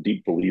is a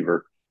deep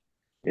believer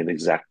in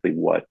exactly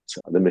what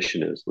the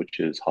mission is, which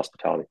is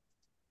hospitality.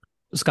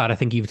 Scott, I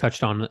think you've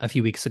touched on a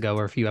few weeks ago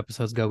or a few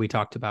episodes ago, we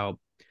talked about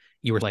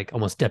you were like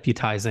almost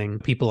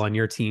deputizing people on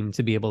your team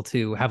to be able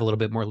to have a little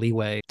bit more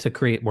leeway to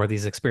create more of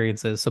these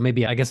experiences. So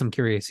maybe, I guess I'm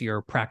curious,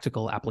 your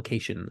practical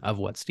application of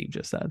what Steve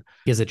just said.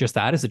 Is it just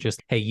that? Is it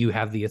just, hey, you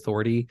have the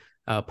authority,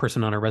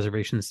 person on our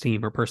reservations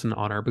team or person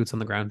on our boots on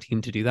the ground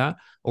team to do that?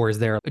 Or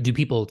do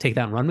people take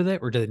that and run with it?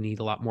 Or do they need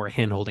a lot more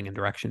hand-holding and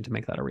direction to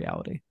make that a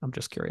reality? I'm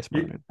just curious.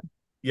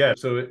 Yeah,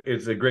 so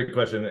it's a great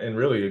question and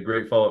really a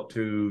great follow-up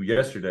to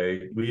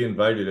yesterday. We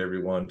invited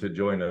everyone to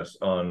join us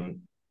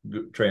on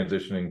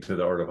transitioning to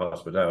the art of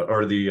hospitality,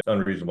 or the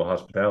unreasonable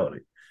hospitality.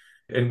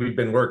 And we've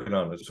been working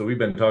on it. So we've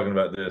been talking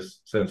about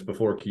this since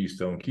before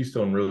Keystone.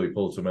 Keystone really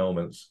pulled some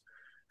elements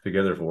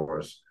together for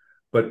us.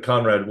 But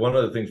Conrad, one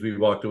of the things we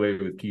walked away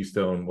with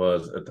Keystone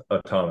was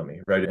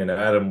autonomy, right? And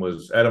Adam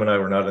and I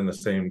were not in the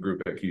same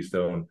group at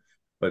Keystone,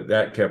 but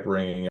that kept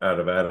ringing out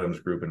of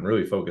Adam's group and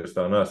really focused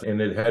on us. And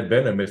it had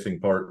been a missing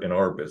part in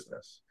our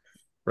business,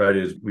 right?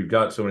 Is we've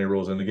got so many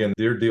roles. And again,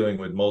 they're dealing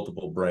with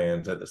multiple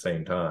brands at the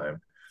same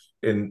time.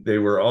 And they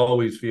were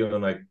always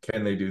feeling like,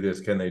 can they do this?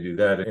 Can they do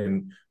that?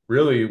 And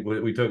really,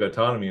 we took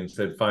autonomy and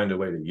said, find a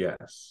way to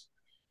yes.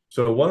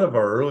 So one of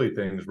our early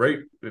things, right,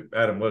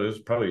 Adam, what is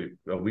probably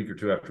a week or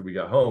two after we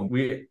got home,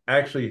 we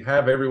actually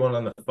have everyone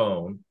on the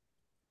phone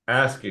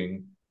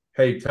asking,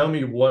 hey, tell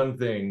me one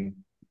thing,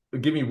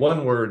 give me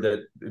one word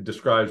that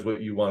describes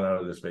what you want out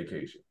of this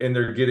vacation. And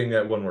they're getting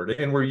that one word.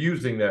 And we're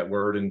using that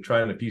word and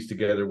trying to piece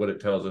together what it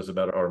tells us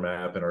about our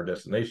map and our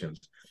destinations.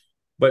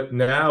 But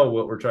now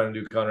what we're trying to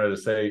do, Conrad,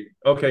 is say,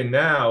 okay,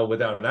 now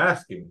without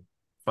asking,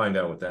 find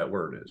out what that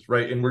word is,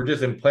 right? And we're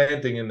just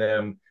implanting in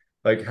them,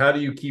 like, how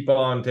do you keep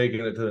on taking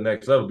it to the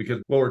next level?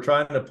 Because what we're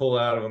trying to pull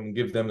out of them and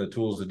give them the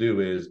tools to do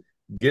is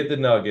get the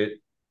nugget,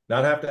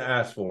 not have to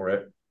ask for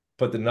it,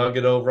 put the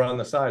nugget over on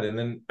the side. And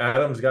then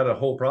Adam's got a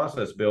whole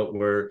process built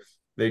where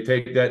they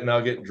take that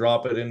nugget,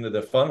 drop it into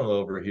the funnel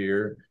over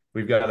here.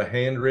 We've got a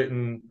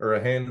handwritten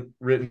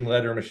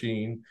letter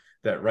machine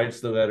that writes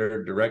the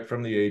letter direct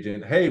from the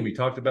agent. Hey, we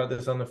talked about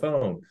this on the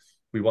phone.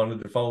 We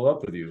wanted to follow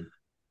up with you.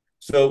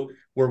 So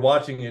we're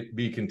watching it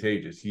be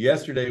contagious.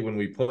 Yesterday, when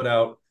we put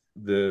out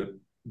the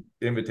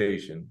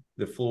invitation,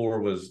 the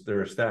floor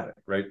they're ecstatic,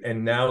 right?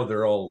 And now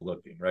they're all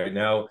looking, right?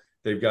 Now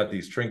they've got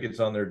these trinkets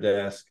on their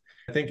desk.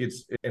 I think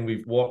and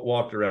we've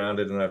walked around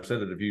it, and I've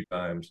said it a few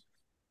times.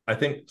 I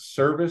think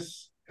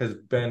service has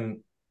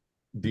been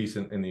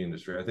decent in the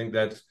industry. I think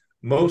that's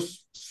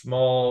most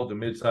small to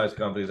mid-sized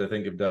companies, I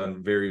think, have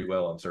done very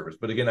well on service.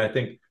 But again, I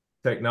think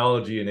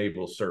technology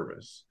enables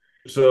service.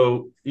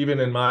 So even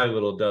in my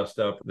little dust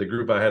up, the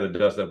group I had a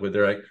dust up with,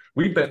 they're like,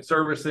 we've been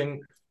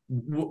servicing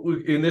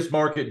in this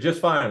market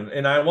just fine.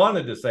 And I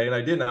wanted to say, and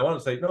I didn't, I want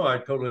to say, no, I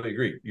totally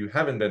agree. You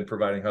haven't been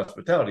providing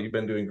hospitality. You've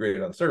been doing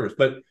great on service.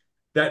 But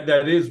that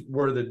is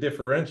where the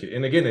differentiate.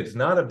 And again, it's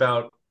not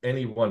about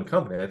any one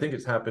company. I think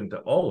it's happened to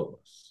all of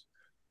us.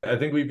 I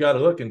think we've got to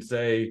look and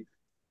say,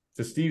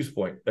 to Steve's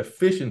point,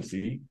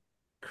 efficiency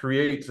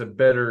creates a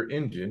better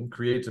engine,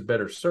 creates a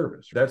better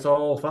service. That's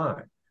all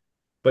fine.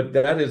 But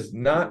that is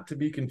not to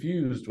be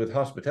confused with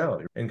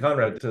hospitality. And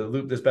Conrad, to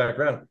loop this back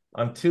around,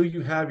 until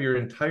you have your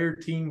entire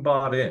team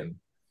bought in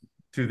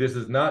to this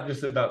is not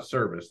just about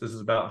service, this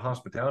is about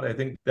hospitality, I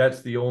think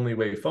that's the only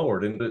way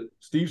forward. And to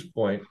Steve's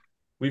point,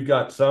 we've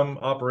got some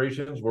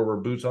operations where we're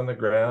boots on the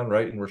ground,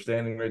 right? And we're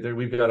standing right there.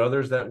 We've got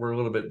others that we're a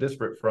little bit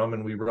disparate from,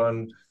 and we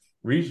run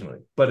regionally.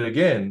 But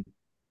again,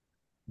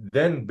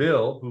 then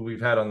Bill, who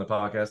we've had on the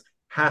podcast,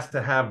 has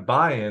to have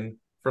buy-in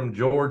from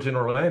George in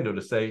Orlando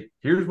to say,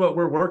 here's what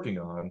we're working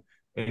on,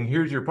 and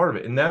here's your part of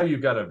it. And now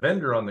you've got a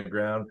vendor on the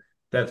ground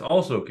that's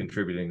also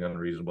contributing to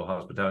Unreasonable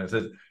Hospitality and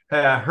says,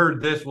 hey, I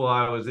heard this while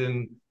I was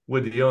in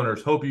with the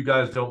owners. Hope you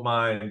guys don't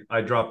mind.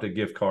 I dropped a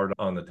gift card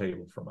on the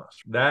table from us.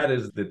 That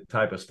is the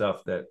type of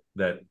stuff that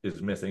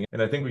is missing.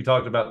 And I think we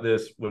talked about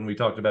this when we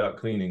talked about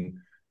cleaning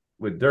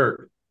with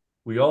Dirk.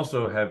 We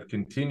also have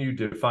continued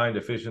to find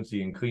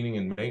efficiency in cleaning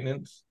and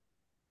maintenance.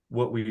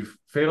 What we've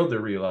failed to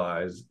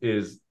realize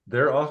is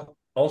they're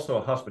also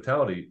a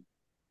hospitality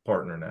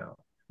partner now,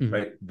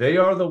 right? They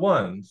are the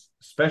ones,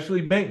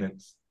 especially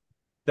maintenance,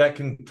 that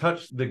can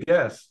touch the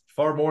guests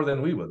far more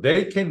than we will.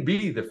 They can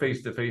be the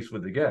face-to-face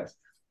with the guest.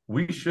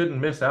 We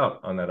shouldn't miss out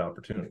on that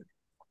opportunity.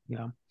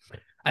 Yeah.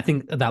 I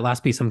think that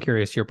last piece, I'm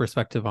curious your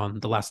perspective on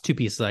the last two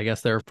pieces, I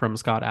guess, they're from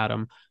Scott,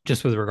 Adam,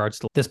 just with regards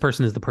to this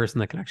person is the person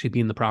that can actually be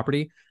in the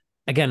property.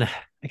 again,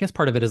 I guess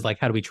part of it is like,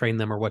 how do we train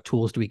them, or what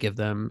tools do we give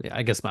them?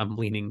 I guess I'm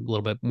leaning a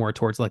little bit more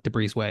towards like the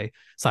Breezeway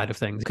side of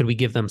things. Could we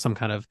give them some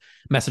kind of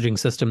messaging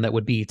system that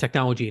would be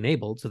technology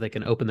enabled, so they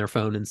can open their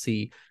phone and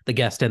see the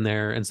guest in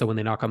there? And so when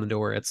they knock on the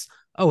door, it's,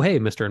 oh, hey,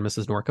 Mr. and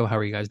Mrs. Norco, how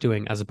are you guys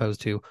doing? As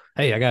opposed to,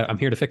 hey, I'm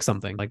here to fix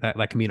something. Like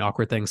that can be an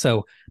awkward thing.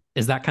 So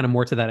is that kind of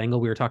more to that angle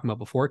we were talking about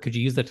before? Could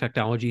you use the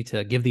technology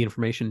to give the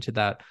information to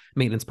that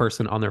maintenance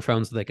person on their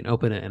phone so they can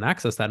open it and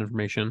access that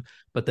information,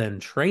 but then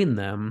train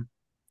them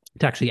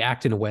to actually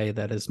act in a way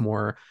that is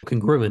more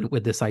congruent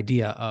with this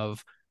idea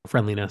of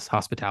friendliness,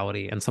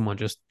 hospitality, and someone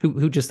just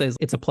who just says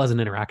it's a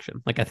pleasant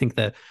interaction? Like, I think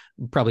that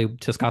probably,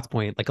 to Scott's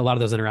point, like a lot of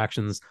those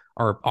interactions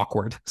are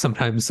awkward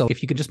sometimes. So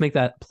if you could just make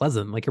that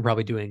pleasant, like you're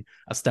probably doing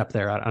a step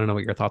there. I don't know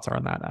what your thoughts are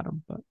on that,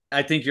 Adam. But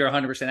I think you're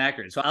 100%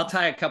 accurate. So I'll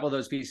tie a couple of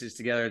those pieces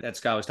together that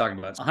Scott was talking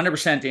about.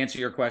 100% to answer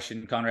your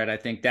question, Conrad, I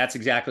think that's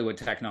exactly what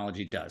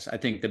technology does. I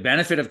think the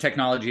benefit of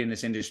technology in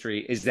this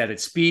industry is that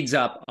it speeds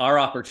up our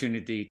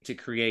opportunity to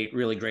create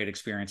really great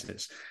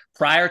experiences.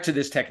 Prior to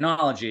this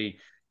technology,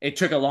 it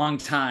took a long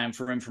time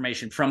for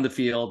information from the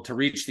field to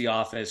reach the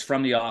office,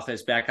 from the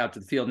office back out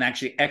to the field, and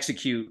actually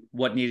execute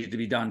what needed to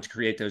be done to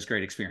create those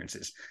great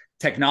experiences.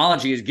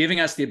 Technology is giving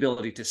us the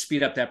ability to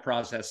speed up that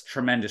process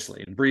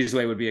tremendously. And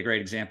Breezeway would be a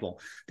great example.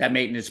 That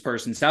maintenance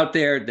person's out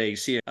there, they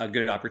see a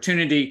good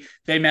opportunity,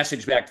 they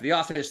message back to the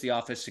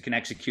office can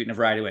execute in a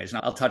variety of ways.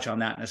 And I'll touch on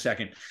that in a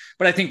second.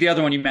 But I think the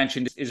other one you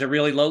mentioned is a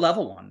really low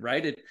level one,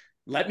 right?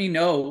 Let me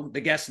know the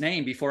guest's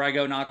name before I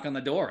go knock on the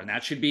door. And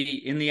that should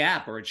be in the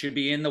app, or it should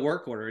be in the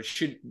work order.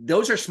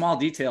 Those are small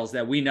details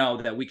that we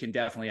know that we can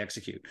definitely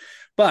execute.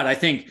 But I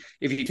think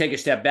if you take a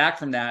step back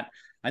from that,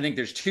 I think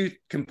there's two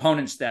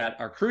components that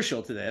are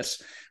crucial to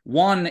this.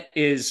 One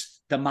is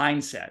the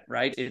mindset,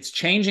 right? It's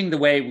changing the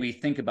way we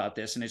think about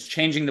this, and it's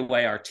changing the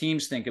way our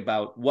teams think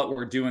about what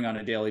we're doing on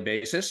a daily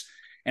basis.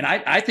 And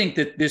I think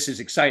that this is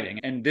exciting.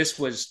 And this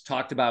was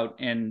talked about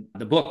in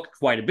the book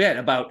quite a bit,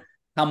 about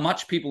how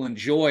much people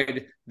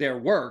enjoyed their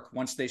work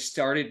once they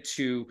started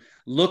to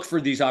look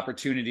for these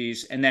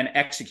opportunities and then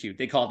execute.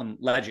 They call them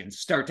legends,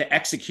 start to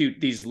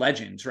execute these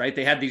legends, right?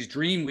 They had these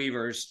dream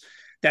weavers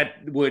that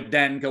would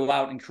then go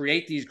out and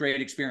create these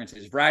great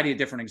experiences, a variety of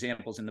different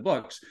examples in the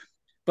books.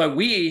 But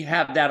we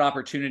have that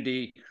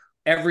opportunity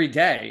every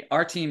day.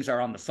 Our teams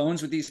are on the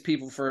phones with these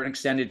people for an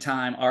extended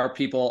time. Our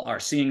people are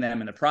seeing them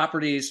in the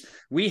properties.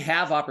 We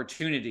have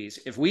opportunities.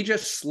 If we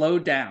just slow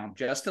down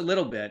just a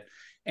little bit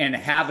and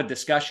have a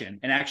discussion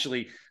and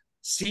actually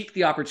seek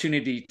the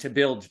opportunity to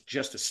build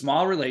just a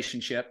small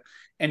relationship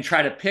and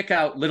try to pick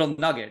out little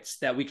nuggets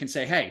that we can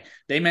say, hey,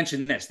 they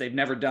mentioned this, they've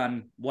never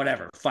done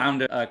whatever,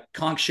 found a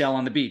conch shell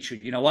on the beach.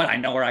 You know what? I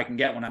know where I can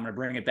get one. I'm going to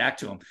bring it back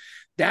to them.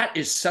 That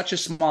is such a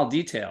small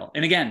detail.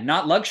 And again,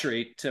 not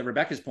luxury, to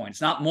Rebecca's point.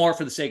 It's not more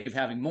for the sake of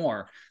having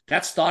more.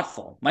 That's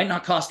thoughtful. Might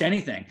not cost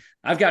anything.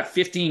 I've got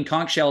 15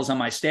 conch shells on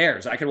my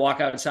stairs. I could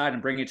walk outside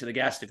and bring it to the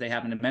guest if they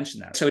happen to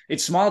mention that. So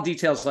it's small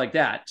details like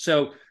that.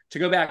 So to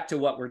go back to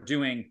what we're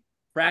doing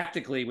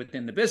practically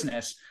within the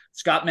business,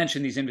 Scott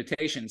mentioned these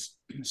invitations.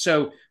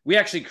 So we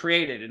actually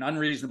created an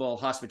Unreasonable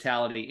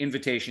hospitality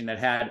invitation that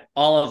had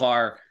all of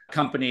our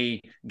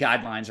company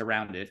guidelines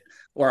around it,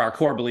 or our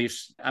core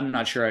beliefs. I'm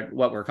not sure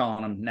what we're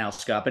calling them now,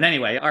 Scott. But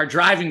anyway, our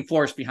driving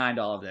force behind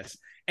all of this.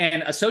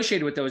 And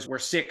associated with those were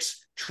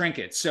 6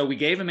 trinkets. So we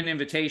gave them an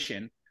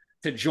invitation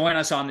to join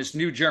us on this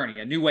new journey,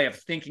 a new way of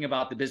thinking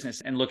about the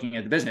business and looking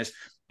at the business.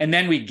 And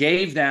then we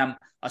gave them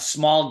a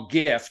small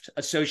gift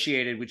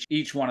associated with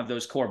each one of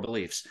those core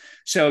beliefs.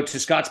 So to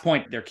Scott's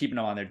point, they're keeping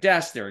them on their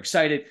desk. They're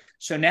excited.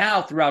 So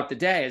now throughout the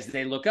day, as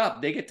they look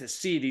up, they get to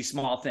see these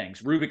small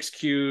things: Rubik's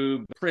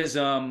Cube,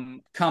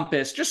 Prism,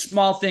 Compass, just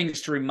small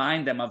things to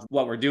remind them of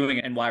what we're doing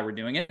and why we're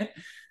doing it.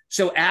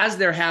 So as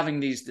they're having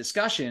these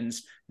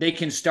discussions, they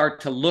can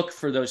start to look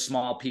for those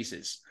small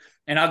pieces.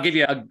 And I'll give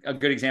you a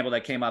good example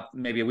that came up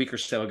maybe a week or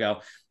so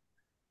ago.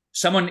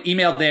 Someone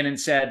emailed in and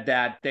said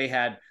that they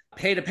had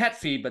paid a pet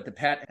fee, but the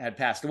pet had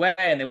passed away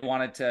and they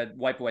wanted to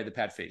wipe away the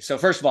pet fee. So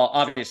first of all,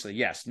 obviously,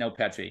 yes, no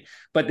pet fee.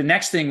 But the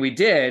next thing we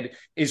did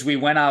is we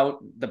went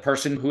out, the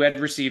person who had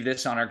received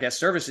this on our guest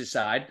services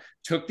side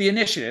took the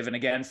initiative. And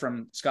again,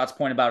 from Scott's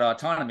point about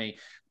autonomy,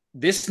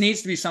 this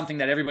needs to be something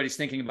that everybody's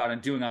thinking about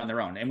and doing on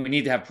their own. And we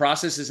need to have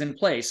processes in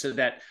place so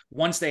that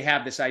once they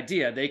have this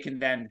idea, they can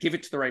then give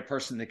it to the right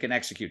person that can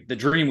execute, the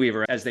dream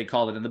weaver, as they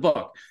called it in the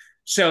book.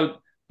 So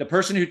the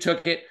person who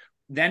took it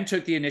then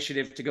took the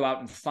initiative to go out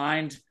and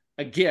find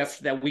a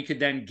gift that we could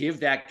then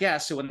give that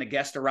guest. So when the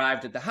guest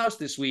arrived at the house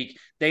this week,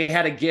 they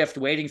had a gift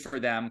waiting for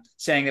them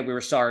saying that we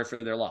were sorry for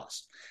their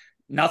loss.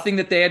 Nothing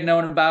that they had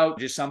known about,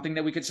 just something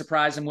that we could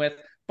surprise them with.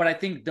 But I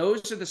think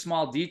those are the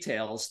small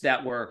details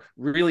that were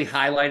really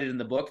highlighted in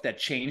the book that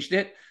changed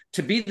it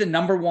to be the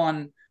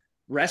 #1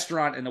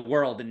 restaurant in the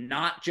world, and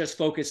not just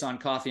focus on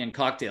coffee and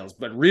cocktails,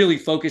 but really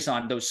focus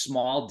on those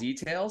small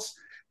details.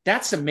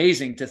 That's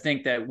amazing to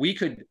think that we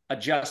could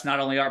adjust not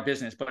only our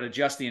business, but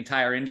adjust the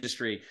entire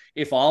industry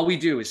if all we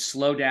do is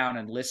slow down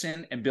and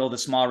listen and build a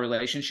small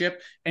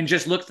relationship and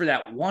just look for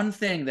that one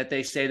thing that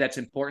they say that's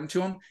important to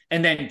them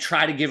and then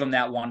try to give them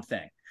that one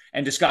thing.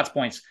 And to Scott's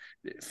points,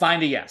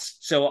 find a yes.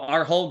 So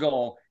our whole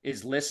goal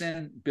is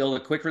listen, build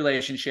a quick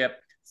relationship,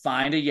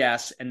 find a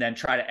yes, and then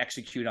try to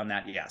execute on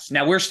that yes.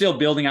 Now, we're still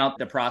building out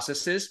the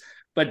processes,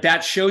 but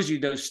that shows you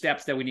those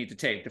steps that we need to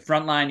take. The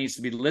front line needs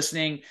to be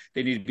listening.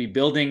 They need to be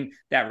building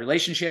that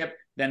relationship.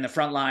 Then the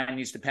front line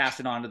needs to pass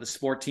it on to the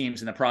support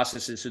teams and the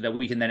processes so that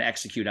we can then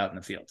execute out in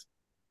the field.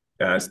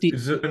 And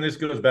this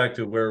goes back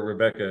to where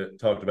Rebecca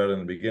talked about in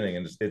the beginning,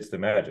 and it's the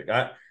magic.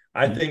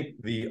 I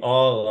think the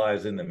all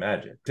lies in the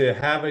magic. To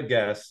have a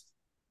guest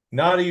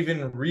not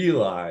even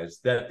realize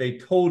that they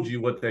told you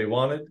what they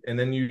wanted and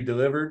then you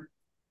delivered,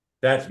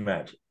 that's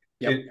magic.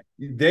 Yep.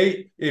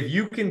 If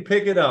you can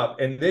pick it up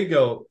and they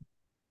go,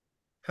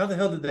 how the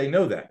hell did they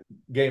know that?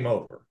 Game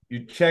over.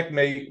 You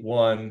checkmate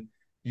one.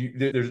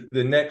 The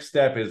next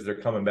step is they're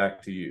coming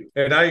back to you.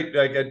 And I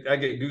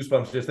get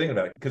goosebumps just thinking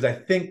about it, because I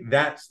think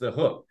that's the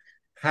hook.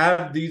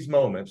 Have these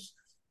moments,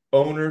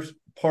 owners,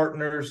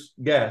 partners,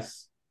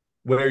 guests,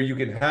 where you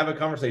can have a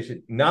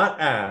conversation,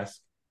 not ask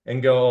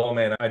and go, oh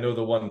man, I know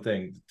the one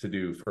thing to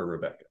do for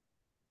Rebecca.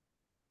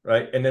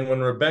 Right. And then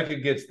when Rebecca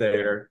gets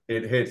there,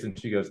 it hits and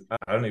she goes,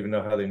 I don't even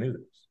know how they knew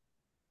this.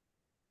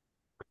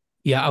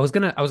 Yeah, I was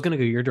gonna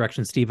go your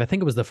direction, Steve. I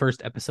think it was the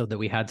first episode that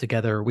we had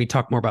together. We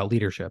talked more about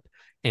leadership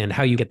and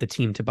how you get the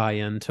team to buy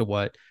into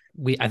what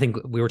I think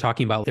we were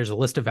talking about. There's a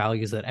list of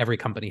values that every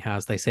company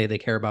has. They say they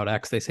care about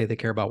X, they say they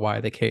care about Y,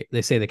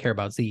 they say they care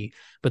about Z,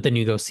 but then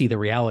you go see the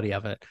reality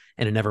of it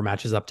and it never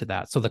matches up to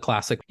that. So the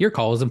classic, your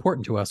call is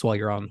important to us while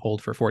you're on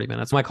hold for 40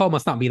 minutes. My call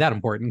must not be that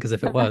important, because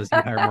if it was,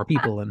 you hire more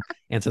people and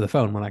answer the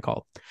phone when I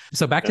call.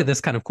 So back to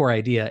this kind of core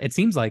idea, it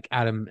seems like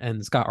Adam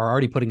and Scott are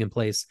already putting in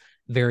place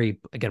very,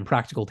 again,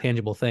 practical,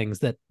 tangible things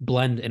that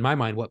blend, in my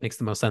mind, what makes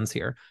the most sense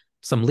here.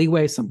 Some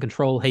leeway, some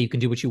control. Hey, you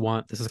can do what you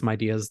want. This is some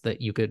ideas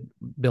that you could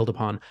build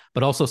upon,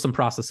 but also some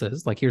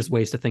processes. Like, here's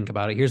ways to think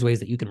about it. Here's ways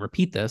that you can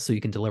repeat this so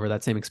you can deliver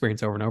that same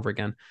experience over and over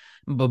again.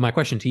 But my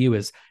question to you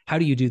is, how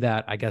do you do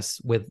that, I guess,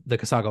 with the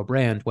Casago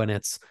brand when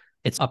it's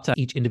up to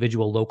each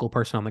individual local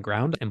person on the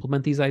ground to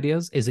implement these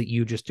ideas? Is it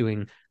you just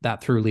doing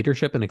that through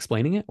leadership and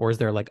explaining it? Or is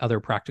there like other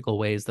practical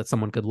ways that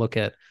someone could look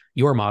at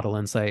your model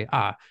and say,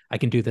 I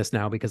can do this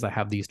now because I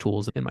have these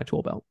tools in my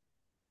tool belt?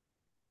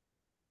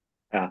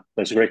 Yeah,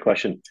 that's a great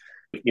question.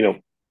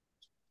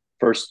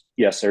 First,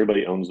 yes,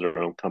 everybody owns their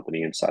own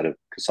company inside of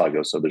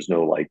Casago. So there's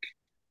no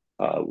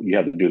you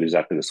have to do it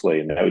exactly this way.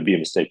 And that would be a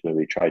mistake when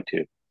we tried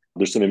to.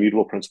 There's some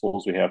immutable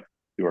principles we have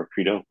through our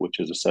credo,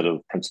 which is a set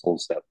of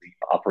principles that we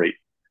operate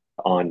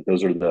on.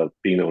 Those are the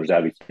being the owner's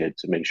advocate,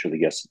 to make sure the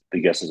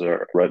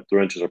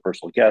renters are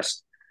personal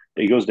guests.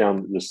 It goes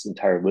down this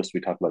entire list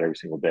we talk about every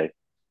single day.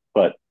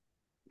 But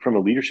from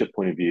a leadership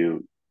point of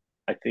view,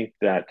 I think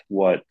that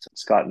what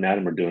Scott and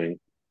Adam are doing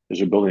is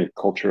they're building a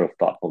culture of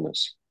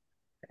thoughtfulness.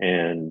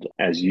 And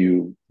as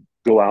you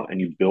go out and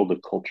you build a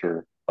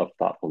culture of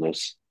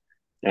thoughtfulness,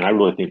 and I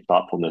really think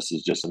thoughtfulness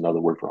is just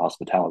another word for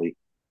hospitality.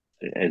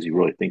 As you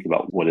really think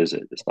about what is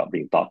it, it's about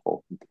being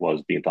thoughtful.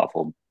 Being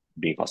thoughtful,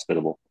 being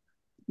hospitable.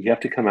 You have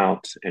to come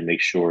out and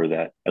make sure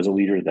that as a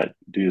leader, that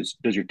does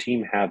your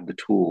team have the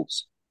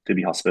tools to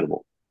be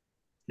hospitable?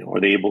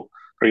 Are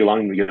you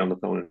allowing them to get on the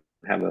phone and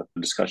have a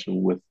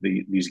discussion with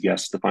these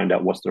guests to find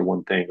out what's their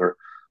one thing, or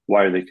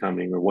why are they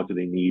coming, or what do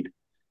they need?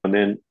 And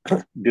then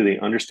do they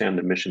understand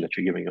the mission that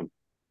you're giving them?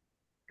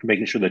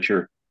 Making sure that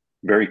you're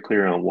very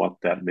clear on what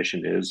that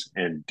mission is,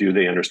 and do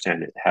they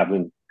understand it?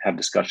 Have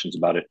discussions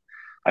about it.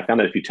 I found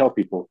that if you tell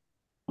people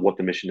what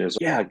the mission is,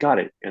 yeah, I got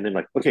it. And then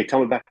okay, tell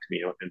me back to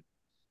me. And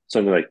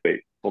suddenly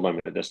wait, hold on a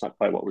minute, that's not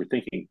quite what we're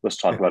thinking. Let's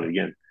talk about it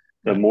again.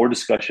 The more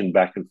discussion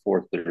back and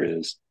forth there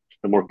is,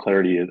 the more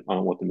clarity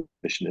on what the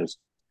mission is.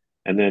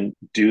 And then,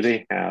 do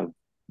they have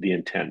the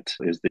intent?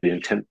 Is the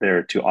intent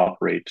there to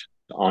operate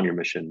on your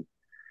mission?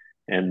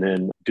 And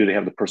then, do they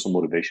have the personal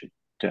motivation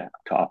to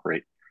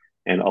operate?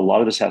 And a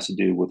lot of this has to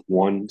do with,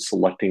 one,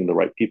 selecting the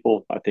right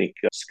people. I think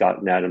Scott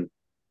and Adam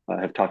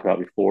have talked about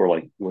before,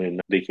 like when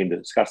they came to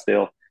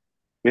Scottsdale,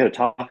 we had a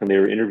talk and they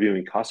were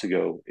interviewing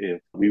Casago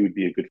if we would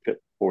be a good fit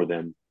for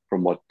them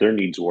from what their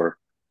needs were.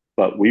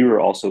 But we were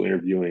also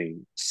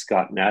interviewing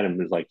Scott and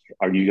Adam, is like,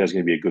 are you guys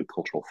going to be a good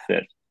cultural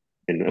fit?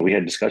 And we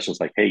had discussions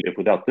like, hey, if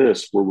without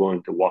this, we're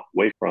willing to walk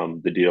away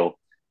from the deal.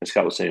 And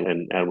Scott was saying,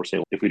 and Adam were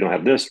saying, if we don't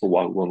have this,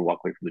 we're willing to walk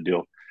away from the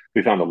deal.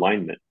 We found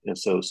alignment. And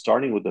so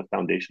starting with the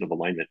foundation of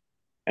alignment,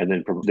 and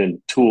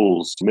then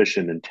tools,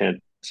 mission,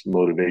 intent,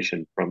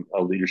 motivation from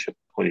a leadership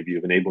point of view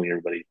of enabling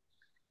everybody,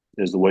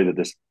 is the way that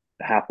this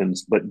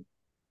happens. But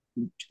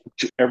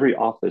every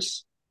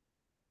office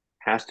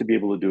has to be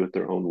able to do it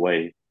their own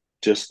way,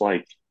 just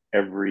like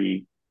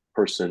every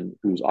person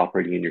who's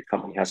operating in your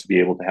company has to be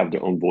able to have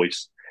their own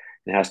voice.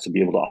 It has to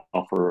be able to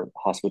offer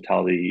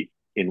hospitality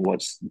in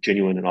what's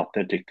genuine and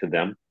authentic to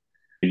them.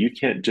 You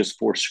can't just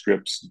force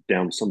scripts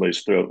down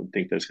somebody's throat and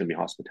think that's going to be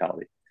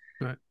hospitality.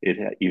 Right.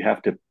 You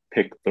have to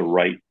pick the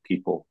right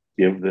people,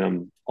 give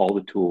them all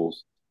the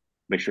tools,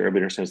 make sure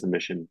everybody understands the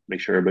mission, make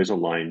sure everybody's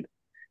aligned,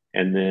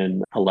 and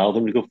then allow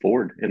them to go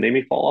forward. And they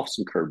may fall off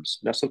some curbs.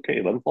 That's okay.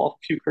 Let them fall off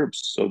a few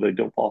curbs so they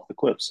don't fall off the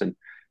cliffs. And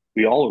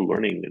we all are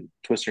learning and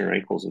twisting our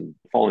ankles and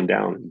falling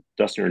down and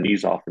dusting our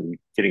knees off and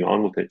getting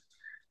on with it.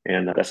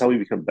 And that's how we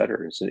become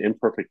better. It's an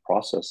imperfect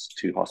process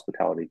to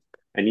hospitality.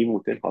 And even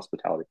within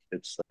hospitality,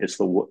 it's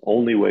the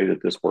only way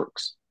that this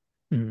works.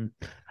 Mm-hmm.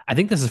 I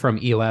think this is from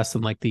EOS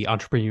and like the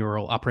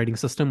entrepreneurial operating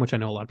system, which I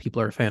know a lot of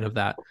people are a fan of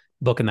that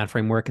book and that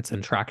framework. It's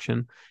in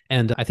Traction.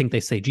 And I think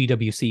they say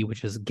GWC,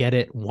 which is get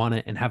it, want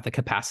it, and have the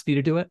capacity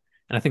to do it.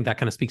 And I think that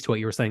kind of speaks to what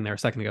you were saying there a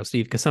second ago,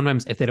 Steve, because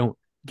sometimes if they don't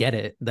get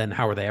it, then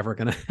how are they ever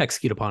going to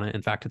execute upon it?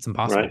 In fact, it's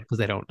impossible because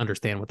they don't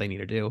understand what they need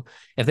to do.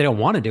 If they don't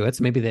want to do it,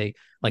 so maybe they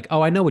like,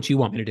 oh, I know what you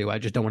want me to do, I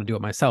just don't want to do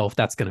it myself.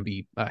 That's going to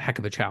be a heck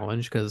of a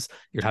challenge because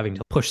you're having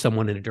to push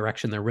someone in a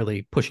direction they're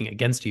really pushing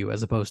against you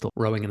as opposed to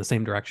rowing in the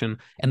same direction.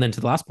 And then to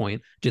the last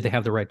point, do they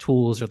have the right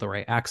tools or the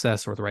right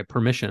access or the right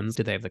permissions?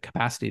 Do they have the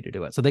capacity to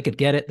do it? So they could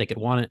get it, they could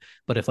want it,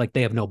 but if like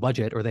they have no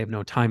budget or they have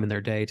no time in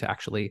their day to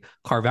actually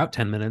carve out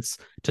 10 minutes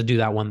to do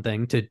that one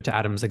thing, to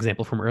Adam's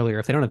example from earlier,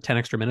 if they don't have 10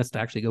 extra minutes to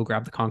actually go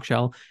grab the conch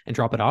shell and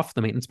drop it off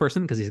the maintenance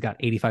person because he's got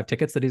 85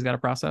 tickets that he's got to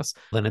process,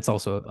 then it's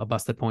also a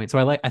busted point. So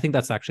I think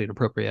that's actually an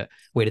appropriate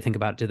way to think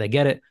about it. Do they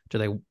get it? Do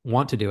they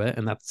want to do it?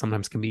 And that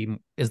sometimes can be,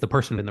 is the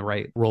person in the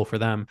right role for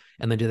them?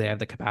 And then do they have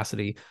the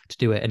capacity to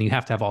do it? And you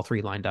have to have all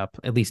three lined up,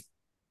 at least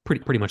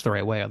pretty much the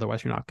right way.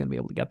 Otherwise, you're not going to be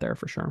able to get there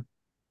for sure.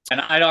 And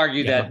I'd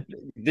argue that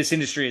this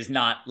industry is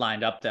not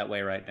lined up that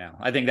way right now.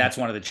 I think that's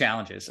one of the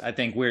challenges. I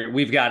think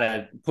we've got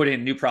to put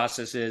in new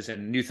processes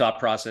and new thought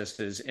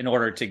processes in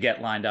order to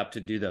get lined up to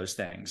do those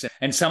things.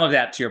 And some of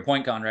that, to your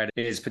point, Conrad,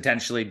 is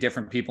potentially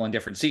different people in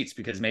different seats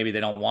because maybe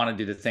they don't want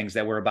to do the things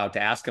that we're about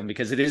to ask them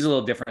because it is a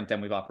little different than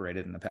we've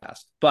operated in the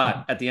past.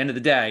 But at the end of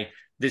the day,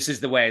 this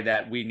is the way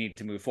that we need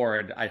to move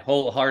forward. I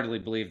wholeheartedly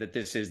believe that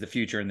this is the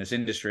future in this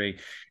industry.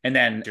 And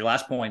then your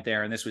last point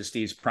there, and this was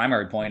Steve's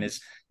primary point,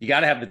 is you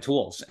got to have the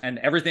tools. And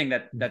everything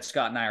that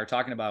Scott and I are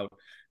talking about,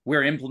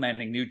 we're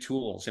implementing new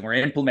tools and we're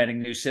implementing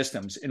new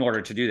systems in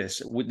order to do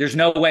this. There's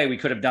no way we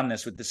could have done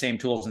this with the same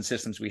tools and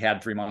systems we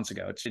had 3 months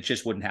ago. It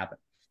just wouldn't happen.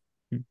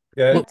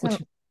 Yeah.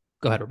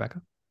 Go ahead,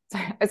 Rebecca.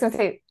 Sorry, I was going to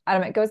say,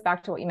 Adam, it goes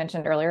back to what you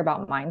mentioned earlier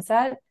about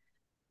mindset,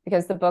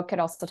 because the book had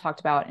also talked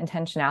about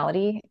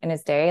intentionality in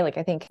his day. Like,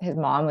 I think his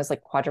mom was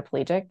like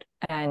quadriplegic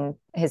and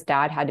his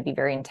dad had to be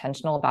very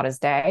intentional about his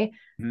day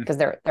because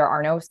there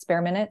are no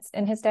spare minutes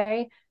in his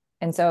day.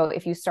 And so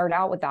if you start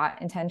out with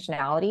that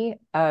intentionality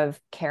of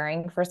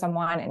caring for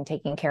someone and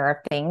taking care of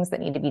things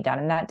that need to be done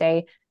in that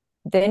day,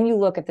 then you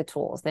look at the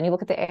tools, then you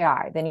look at the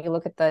AI, then you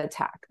look at the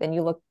tech, then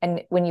you look,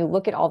 and when you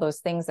look at all those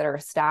things that are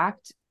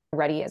stacked,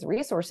 ready as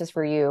resources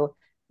for you,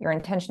 your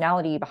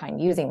intentionality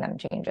behind using them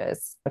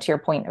changes. To your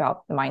point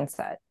about the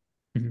mindset.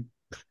 Mm-hmm.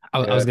 I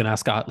was going to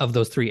ask, Scott, of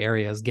those three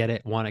areas, get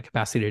it, want it,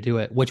 capacity to do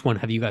it, which one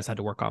have you guys had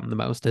to work on the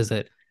most? Is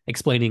it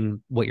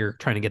explaining what you're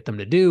trying to get them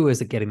to do?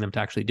 Is it getting them to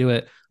actually do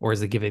it? Or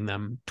is it giving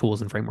them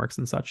tools and frameworks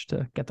and such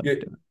to get them to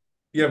do it?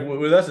 Yeah,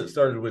 with us, it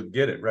started with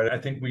get it, right? I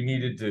think we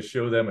needed to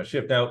show them a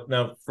shift.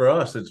 Now for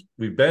us,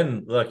 we've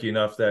been lucky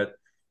enough that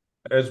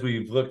as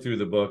we've looked through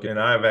the book, and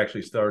I've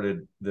actually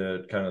started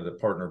the kind of the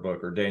partner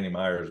book or Danny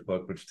Meyer's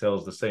book, which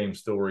tells the same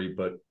story,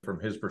 but from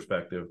his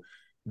perspective,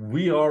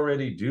 we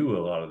already do a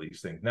lot of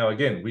these things. Now,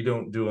 again, we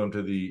don't do them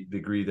to the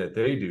degree that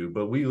they do,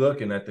 but we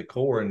looking at the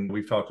core, and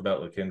we've talked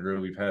about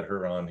Lakendra, we've had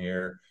her on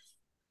here.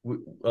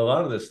 A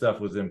lot of this stuff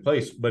was in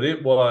place, but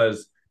it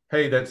was,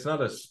 hey, that's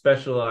not a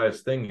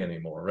specialized thing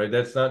anymore, right?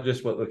 That's not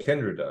just what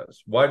Lakendra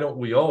does. Why don't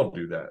we all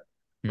do that,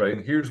 right?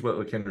 And here's what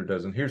Lakendra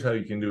does, and here's how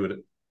you can do it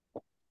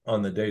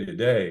on the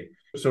day-to-day.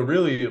 So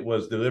really it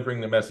was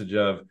delivering the message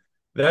of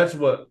that's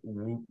what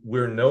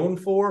we're known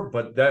for,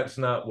 but that's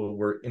not what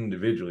we're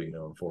individually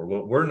known for.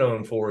 What we're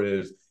known for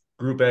is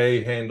group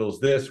A handles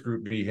this,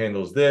 group B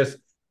handles this.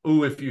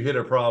 Ooh, if you hit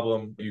a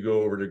problem, you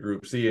go over to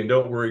group C, and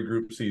don't worry,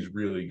 group C is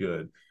really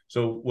good.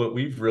 So what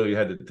we've really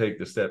had to take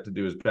the step to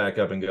do is back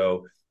up and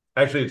go,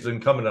 actually, it's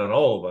incumbent on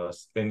all of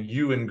us, and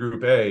you in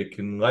group A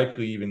can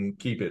likely even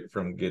keep it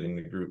from getting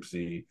to group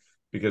C,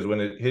 because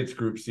when it hits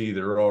group C,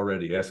 they're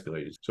already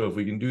escalated. So if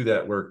we can do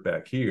that work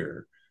back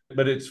here.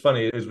 But it's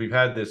funny, as we've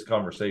had this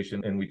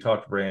conversation and we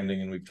talked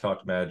branding and we've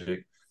talked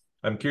magic,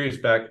 I'm curious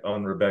back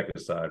on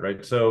Rebecca's side,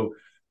 right? So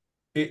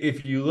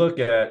if you look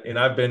at, and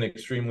I've been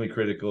extremely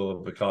critical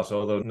of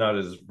Picasso, although not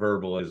as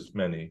verbal as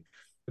many,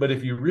 but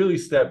if you really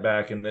step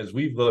back, and as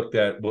we've looked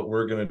at what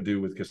we're going to do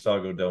with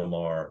Casago Del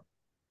Mar,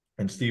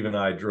 and Steve and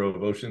I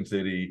drove Ocean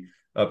City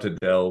up to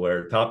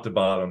Delaware, top to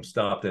bottom,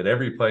 stopped at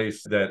every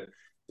place that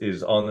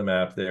is on the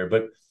map there.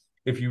 But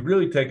if you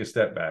really take a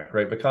step back,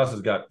 right,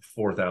 Picasso's got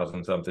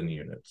 4,000 something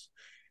units.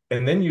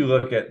 And then you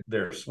look at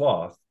their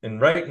swath. And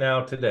right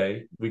now,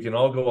 today, we can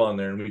all go on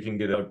there and we can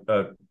get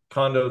a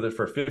condo that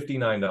for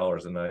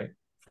 $59 a night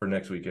for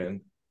next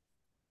weekend,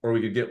 or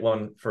we could get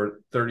one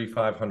for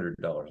 $3,500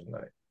 a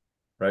night,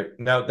 right?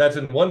 Now, that's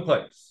in one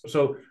place.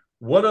 So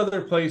what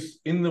other place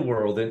in the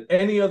world, in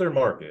any other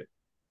market,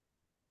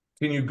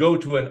 can you go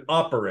to an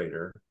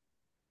operator,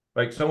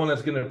 like someone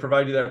that's going to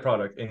provide you that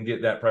product and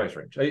get that price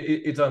range?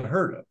 It's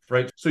unheard of,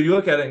 right? So you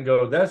look at it and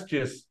go, that's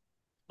just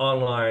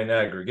online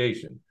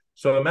aggregation.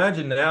 So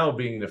imagine now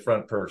being the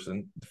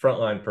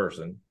frontline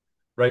person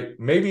right?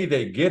 Maybe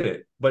they get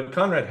it, but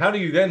Conrad, how do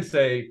you then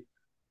say,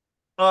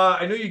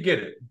 I know you get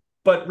it,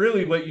 but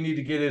really what you need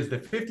to get is the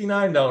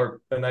 $59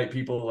 a night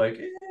people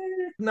like,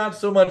 not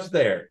so much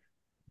there.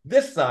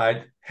 This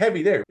side,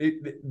 heavy there.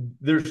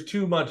 There's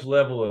too much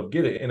level of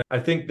get it. And I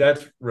think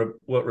that's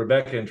what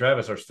Rebecca and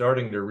Travis are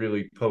starting to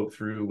really poke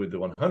through with the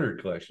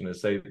 100 collection,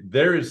 is say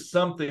there is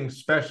something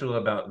special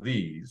about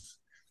these.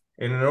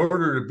 And in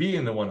order to be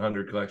in the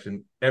 100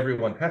 collection,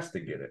 everyone has to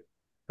get it,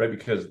 right?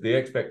 Because the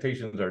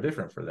expectations are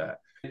different for that.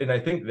 And I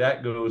think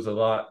that goes a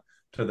lot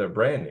to their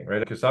branding,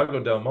 right?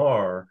 Casago Del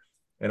Mar,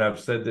 and I've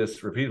said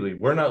this repeatedly,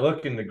 we're not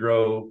looking to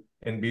grow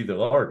and be the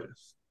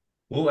largest.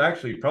 We'll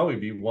actually probably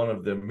be one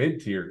of the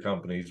mid-tier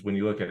companies when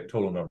you look at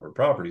total number of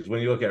properties.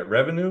 When you look at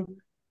revenue,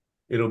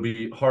 it'll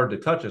be hard to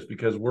touch us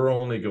because we're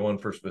only going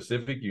for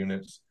specific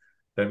units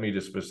that meet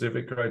a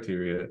specific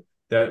criteria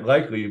that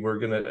likely we're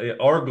going to,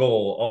 our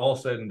goal all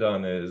said and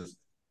done is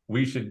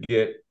we should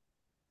get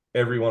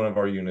every one of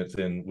our units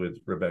in with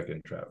Rebecca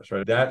and Travis,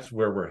 right? That's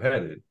where we're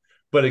headed.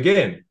 But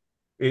again,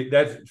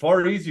 that's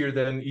far easier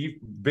than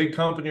big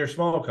company or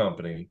small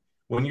company.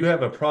 When you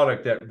have a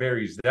product that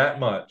varies that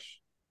much,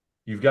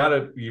 you've got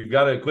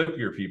to equip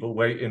your people,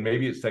 right? And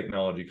maybe it's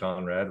technology,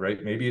 Conrad,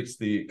 right? Maybe it's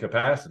the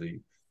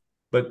capacity,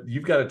 but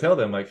you've got to tell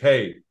them like,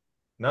 hey,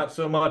 not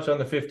so much on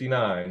the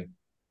 59,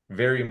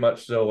 very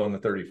much so on the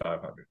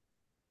 3,500.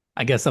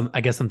 I guess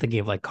I'm thinking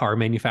of like car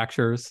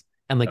manufacturers.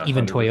 And like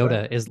even 100%.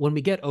 Toyota is, when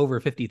we get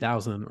over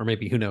 50,000, or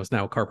maybe who knows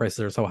now, car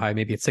prices are so high,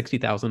 maybe it's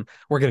 60,000.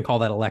 We're going to call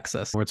that a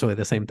Lexus, or it's really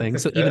the same thing.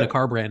 So even a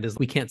car brand is,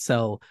 we can't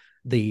sell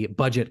the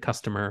budget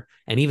customer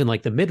and even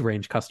like the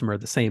mid-range customer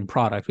the same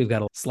product. We've got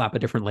to slap a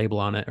different label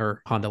on it,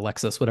 or Honda,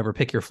 Lexus, whatever,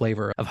 pick your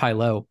flavor of high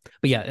low.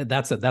 But yeah,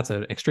 that's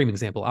an extreme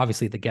example.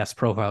 Obviously the guest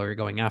profile you're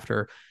going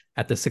after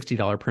at the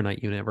 $60 per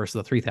night unit versus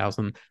the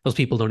 3,000, those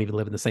people don't even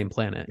live in the same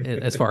planet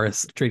as far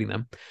as treating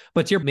them.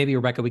 But maybe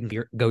Rebecca, we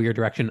can go your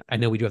direction. I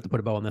know we do have to put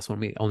a bow on this one.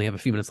 We only have a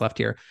few minutes left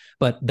here,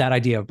 but that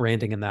idea of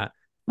branding and that,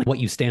 what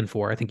you stand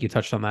for, I think you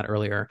touched on that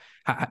earlier.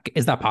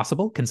 Is that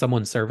possible? Can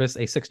someone service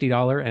a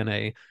 $60 and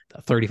a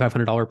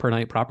 $3,500 per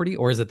night property?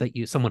 Or is it that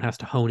someone has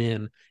to hone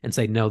in and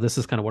say, no, this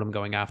is kind of what I'm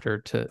going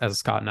after, as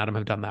Scott and Adam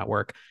have done that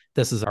work.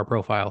 This is our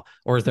profile.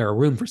 Or is there a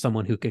room for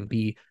someone who can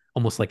be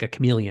almost like a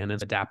chameleon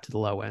and adapt to the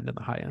low end and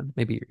the high end?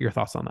 Maybe your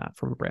thoughts on that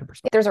from a brand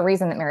perspective. There's a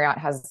reason that Marriott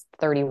has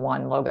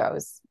 31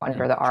 logos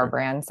under the Our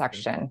Brand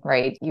section,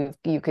 right?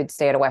 You could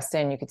stay at a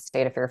Westin, you could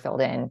stay at a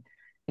Fairfield Inn,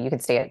 you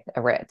could stay at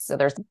a Ritz. So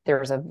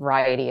there's a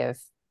variety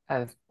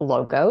of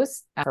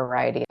logos, a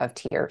variety of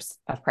tiers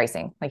of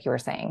pricing, like you were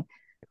saying.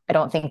 I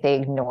don't think they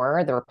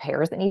ignore the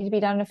repairs that need to be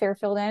done in a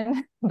Fairfield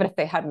Inn, but if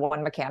they had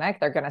one mechanic,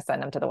 they're going to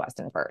send them to the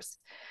Westin first.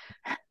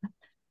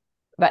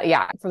 But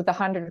yeah, for the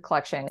 100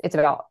 collection, it's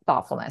about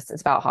thoughtfulness.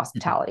 It's about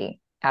hospitality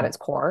at its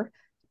core.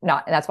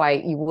 That's why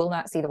you will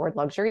not see the word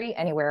luxury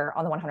anywhere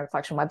on the 100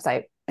 collection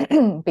website,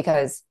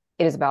 because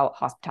it is about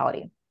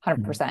hospitality,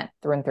 100%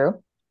 through and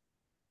through.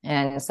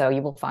 And so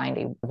you will find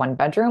a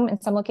 1-bedroom in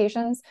some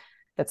locations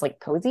that's like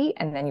cozy,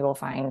 and then you will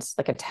find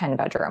like a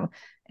 10-bedroom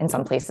in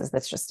some places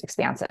that's just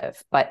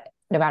expansive. But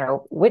no matter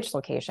which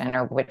location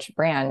or which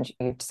brand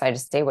you decide to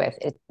stay with,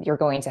 you're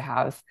going to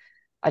have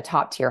a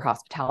top tier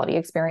hospitality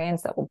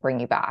experience that will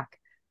bring you back.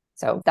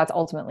 So that's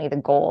ultimately the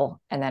goal.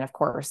 And then of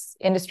course,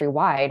 industry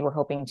wide, we're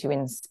hoping to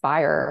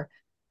inspire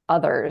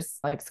others,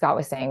 like Scott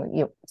was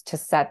saying, to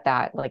set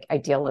that like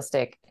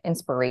idealistic,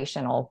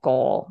 inspirational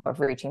goal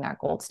of reaching that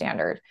gold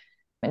standard.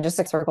 And just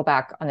to circle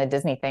back on the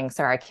Disney thing,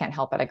 sorry, I can't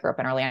help it. I grew up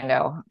in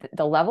Orlando.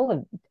 The level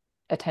of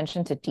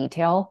attention to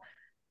detail,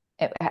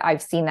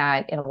 I've seen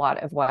that in a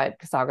lot of what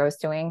Casago is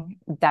doing.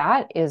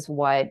 That is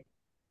what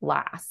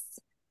lasts.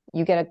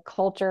 You get a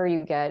culture,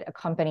 you get a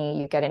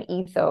company, you get an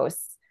ethos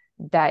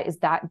that is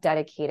that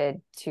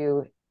dedicated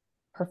to,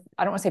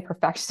 I don't want to say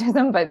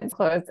perfectionism, but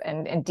close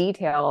and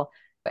detail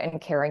and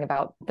caring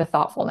about the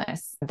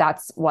thoughtfulness.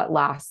 That's what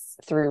lasts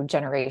through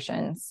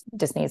generations.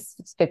 Disney's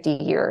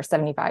 50-year,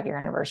 75-year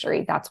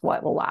anniversary, that's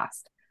what will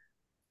last.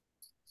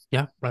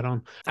 Yeah, right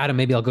on. Adam,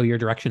 maybe I'll go your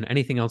direction.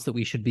 Anything else that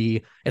we should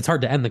be, it's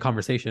hard to end the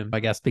conversation, I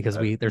guess, because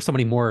there's so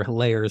many more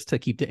layers to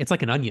keep. It's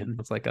like an onion.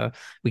 It's like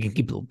we can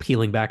keep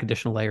peeling back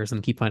additional layers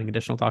and keep finding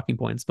additional talking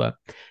points. But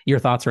your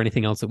thoughts or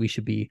anything else that we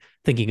should be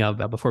thinking of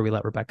before we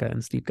let Rebecca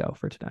and Steve go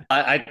for today?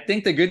 I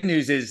think the good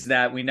news is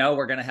that we know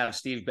we're going to have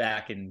Steve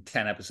back in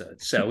 10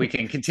 episodes. So we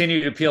can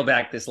continue to peel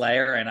back this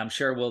layer. And I'm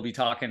sure we'll be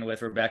talking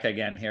with Rebecca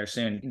again here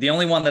soon. The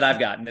only one that I've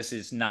got, and this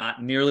is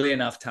not nearly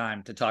enough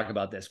time to talk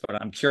about this, but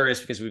I'm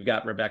curious because we've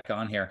got Rebecca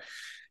on here.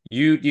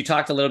 You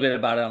talked a little bit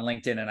about it on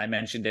LinkedIn, and I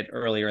mentioned it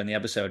earlier in the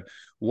episode.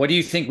 What do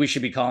you think we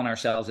should be calling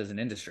ourselves as an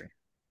industry?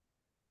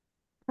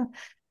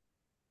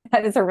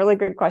 That is a really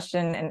good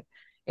question. And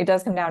it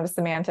does come down to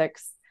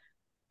semantics.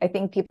 I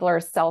think people are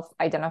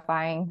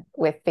self-identifying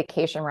with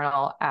vacation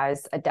rental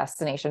as a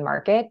destination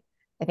market.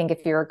 I think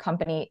if your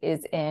company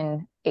is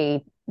in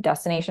a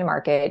destination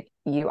market,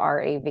 you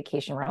are a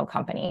vacation rental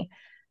company.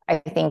 I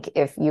think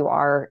if you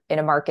are in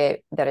a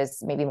market that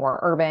is maybe more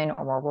urban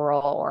or more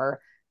rural, or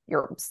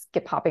you're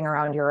skip hopping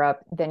around Europe,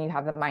 then you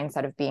have the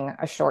mindset of being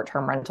a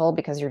short-term rental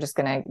because you're just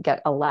going to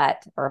get a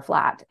let or a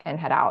flat and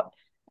head out.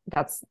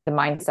 That's the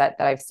mindset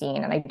that I've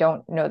seen. And I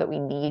don't know that we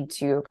need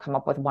to come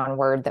up with one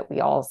word that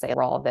we all say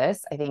for all of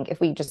this. I think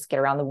if we just get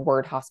around the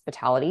word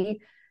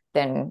hospitality,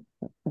 then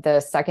the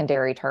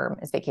secondary term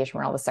is vacation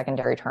rental. The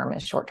secondary term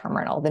is short-term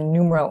rental. The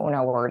numero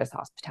uno word is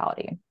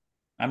hospitality.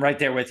 I'm right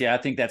there with you. I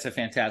think that's a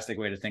fantastic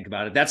way to think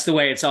about it. That's the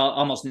way it's all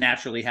almost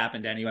naturally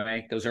happened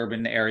anyway. Those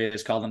urban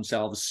areas call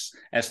themselves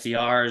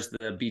STRs.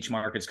 The beach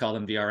markets call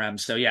them VRM.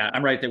 So yeah,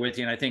 I'm right there with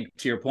you. And I think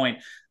to your point,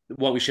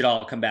 what we should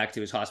all come back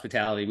to is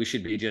hospitality. We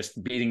should be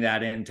just beating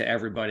that into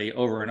everybody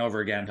over and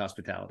over again,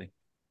 hospitality.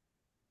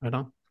 Right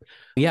on.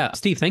 Yeah,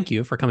 Steve, thank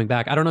you for coming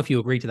back. I don't know if you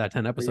agreed to that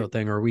 10 episode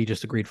thing or we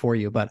just agreed for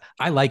you, but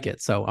I like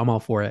it. So I'm all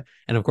for it.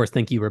 And of course,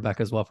 thank you,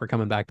 Rebecca, as well for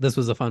coming back. This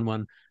was a fun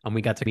one.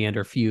 We got to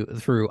meander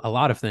through a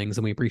lot of things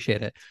and we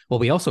appreciate it. What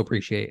we also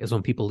appreciate is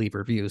when people leave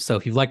reviews. So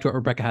if you've liked what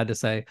Rebecca had to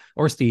say,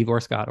 or Steve or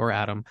Scott or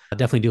Adam,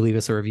 definitely do leave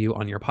us a review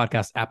on your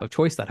podcast app of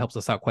choice. That helps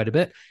us out quite a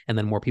bit. And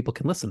then more people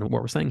can listen to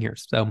what we're saying here.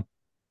 So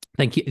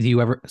thank you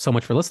ever so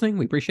much for listening.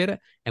 We appreciate it.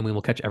 And we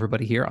will catch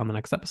everybody here on the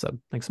next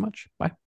episode. Thanks so much. Bye.